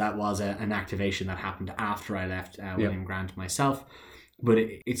way, because that was an activation that happened after I left William Grant myself. But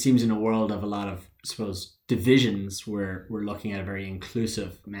it seems in a world of a lot of, I suppose, divisions, we're looking at a very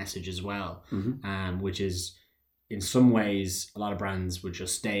inclusive message as well, which is, in some ways, a lot of brands would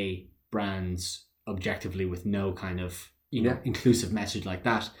just stay brands objectively with no kind of inclusive message like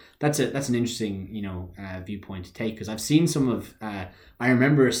that. That's an interesting viewpoint to take, because I've seen some of I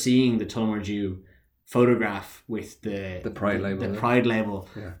remember seeing the Tullamore Dew photograph with the pride label, the pride label,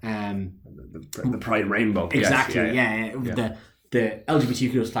 the pride rainbow, exactly, the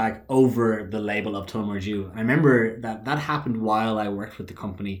LGBTQ flag over the label of Tullamore Dew. I remember that happened while I worked with the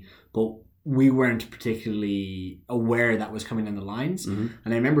company, but we weren't particularly aware that was coming in the lines. And I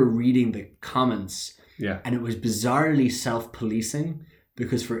remember reading the comments. Yeah. And it was bizarrely self-policing,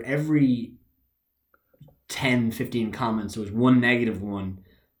 because for every 10, 15 comments, there was one negative one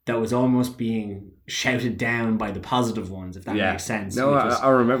that was almost being shouted down by the positive ones, if that makes sense. No, I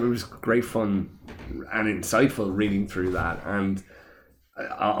remember it was great fun and insightful reading through that. And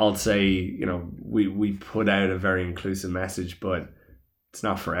I'll say, we put out a very inclusive message, but it's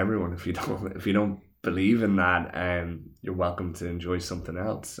not for everyone. If you don't believe in that, you're welcome to enjoy something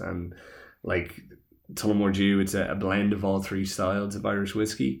else. And like Tullamore Dew, it's a blend of all three styles of Irish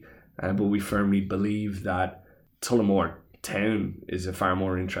whiskey, but we firmly believe that Tullamore town is a far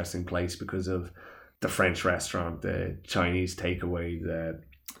more interesting place because of the French restaurant, the Chinese takeaway, the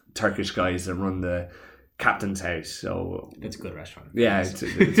Turkish guys that run the Captain's House. So it's a good restaurant. Yeah, it's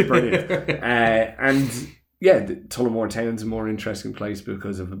brilliant. And the Tullamore town's a more interesting place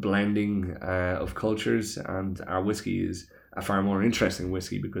because of the blending of cultures, and our whiskey is a far more interesting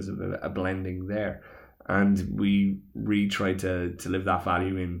whiskey because of a blending there. And we really try to live that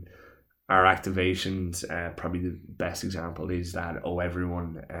value in our activations. Probably the best example is that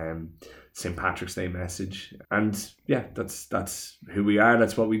Everyone St. Patrick's Day message. And that's who we are.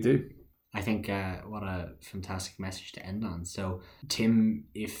 That's what we do. I think what a fantastic message to end on. So, Tim,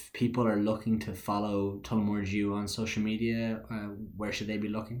 if people are looking to follow Tullamore Dew on social media, where should they be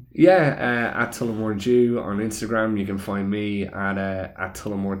looking? At Tullamore Dew on Instagram. You can find me at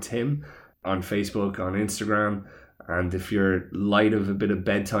Tullamore Tim on Facebook, on Instagram. And if you're light of a bit of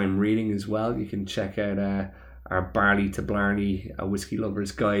bedtime reading as well, you can check out our Barley to Blarney, a whiskey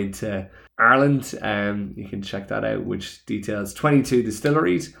lover's guide to Ireland. You can check that out, which details 22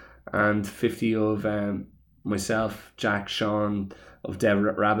 distilleries and 50 of myself, Jack, Sean of Dead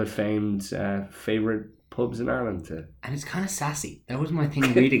Rabbit famed favourite pubs in Ireland. And it's kind of sassy. That was my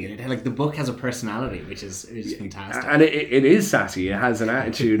thing reading it. Like, the book has a personality, which is fantastic. And it is sassy. It has an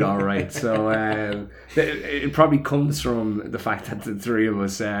attitude, all right. So it probably comes from the fact that the three of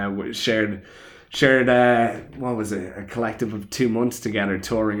us shared what was it, a collective of 2 months together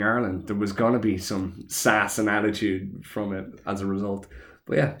touring Ireland. There was going to be some sass and attitude from it as a result.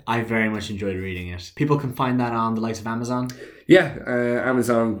 But yeah, I very much enjoyed reading it. People can find that on the likes of Amazon. Yeah,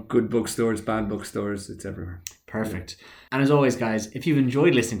 Amazon, good bookstores, bad bookstores, it's everywhere. Perfect. And as always, guys, if you've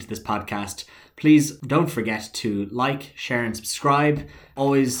enjoyed listening to this podcast, please don't forget to like, share and subscribe.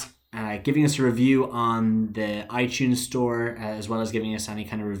 Always giving us a review on the iTunes store, as well as giving us any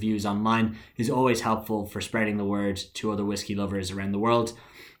kind of reviews online, is always helpful for spreading the word to other whiskey lovers around the world.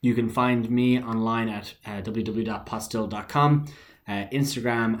 You can find me online at www.potstilled.com,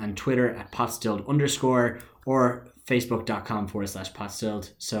 Instagram and Twitter at potstilled_, or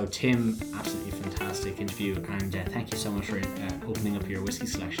facebook.com/potstilled. So Tim, absolutely fantastic interview, and thank you so much for opening up your whiskey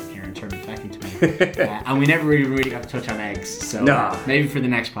selection here and turning to me. And we never really got to touch on eggs, so maybe for the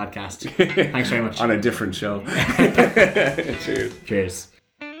next podcast. Thanks very much. On a different show. Cheers.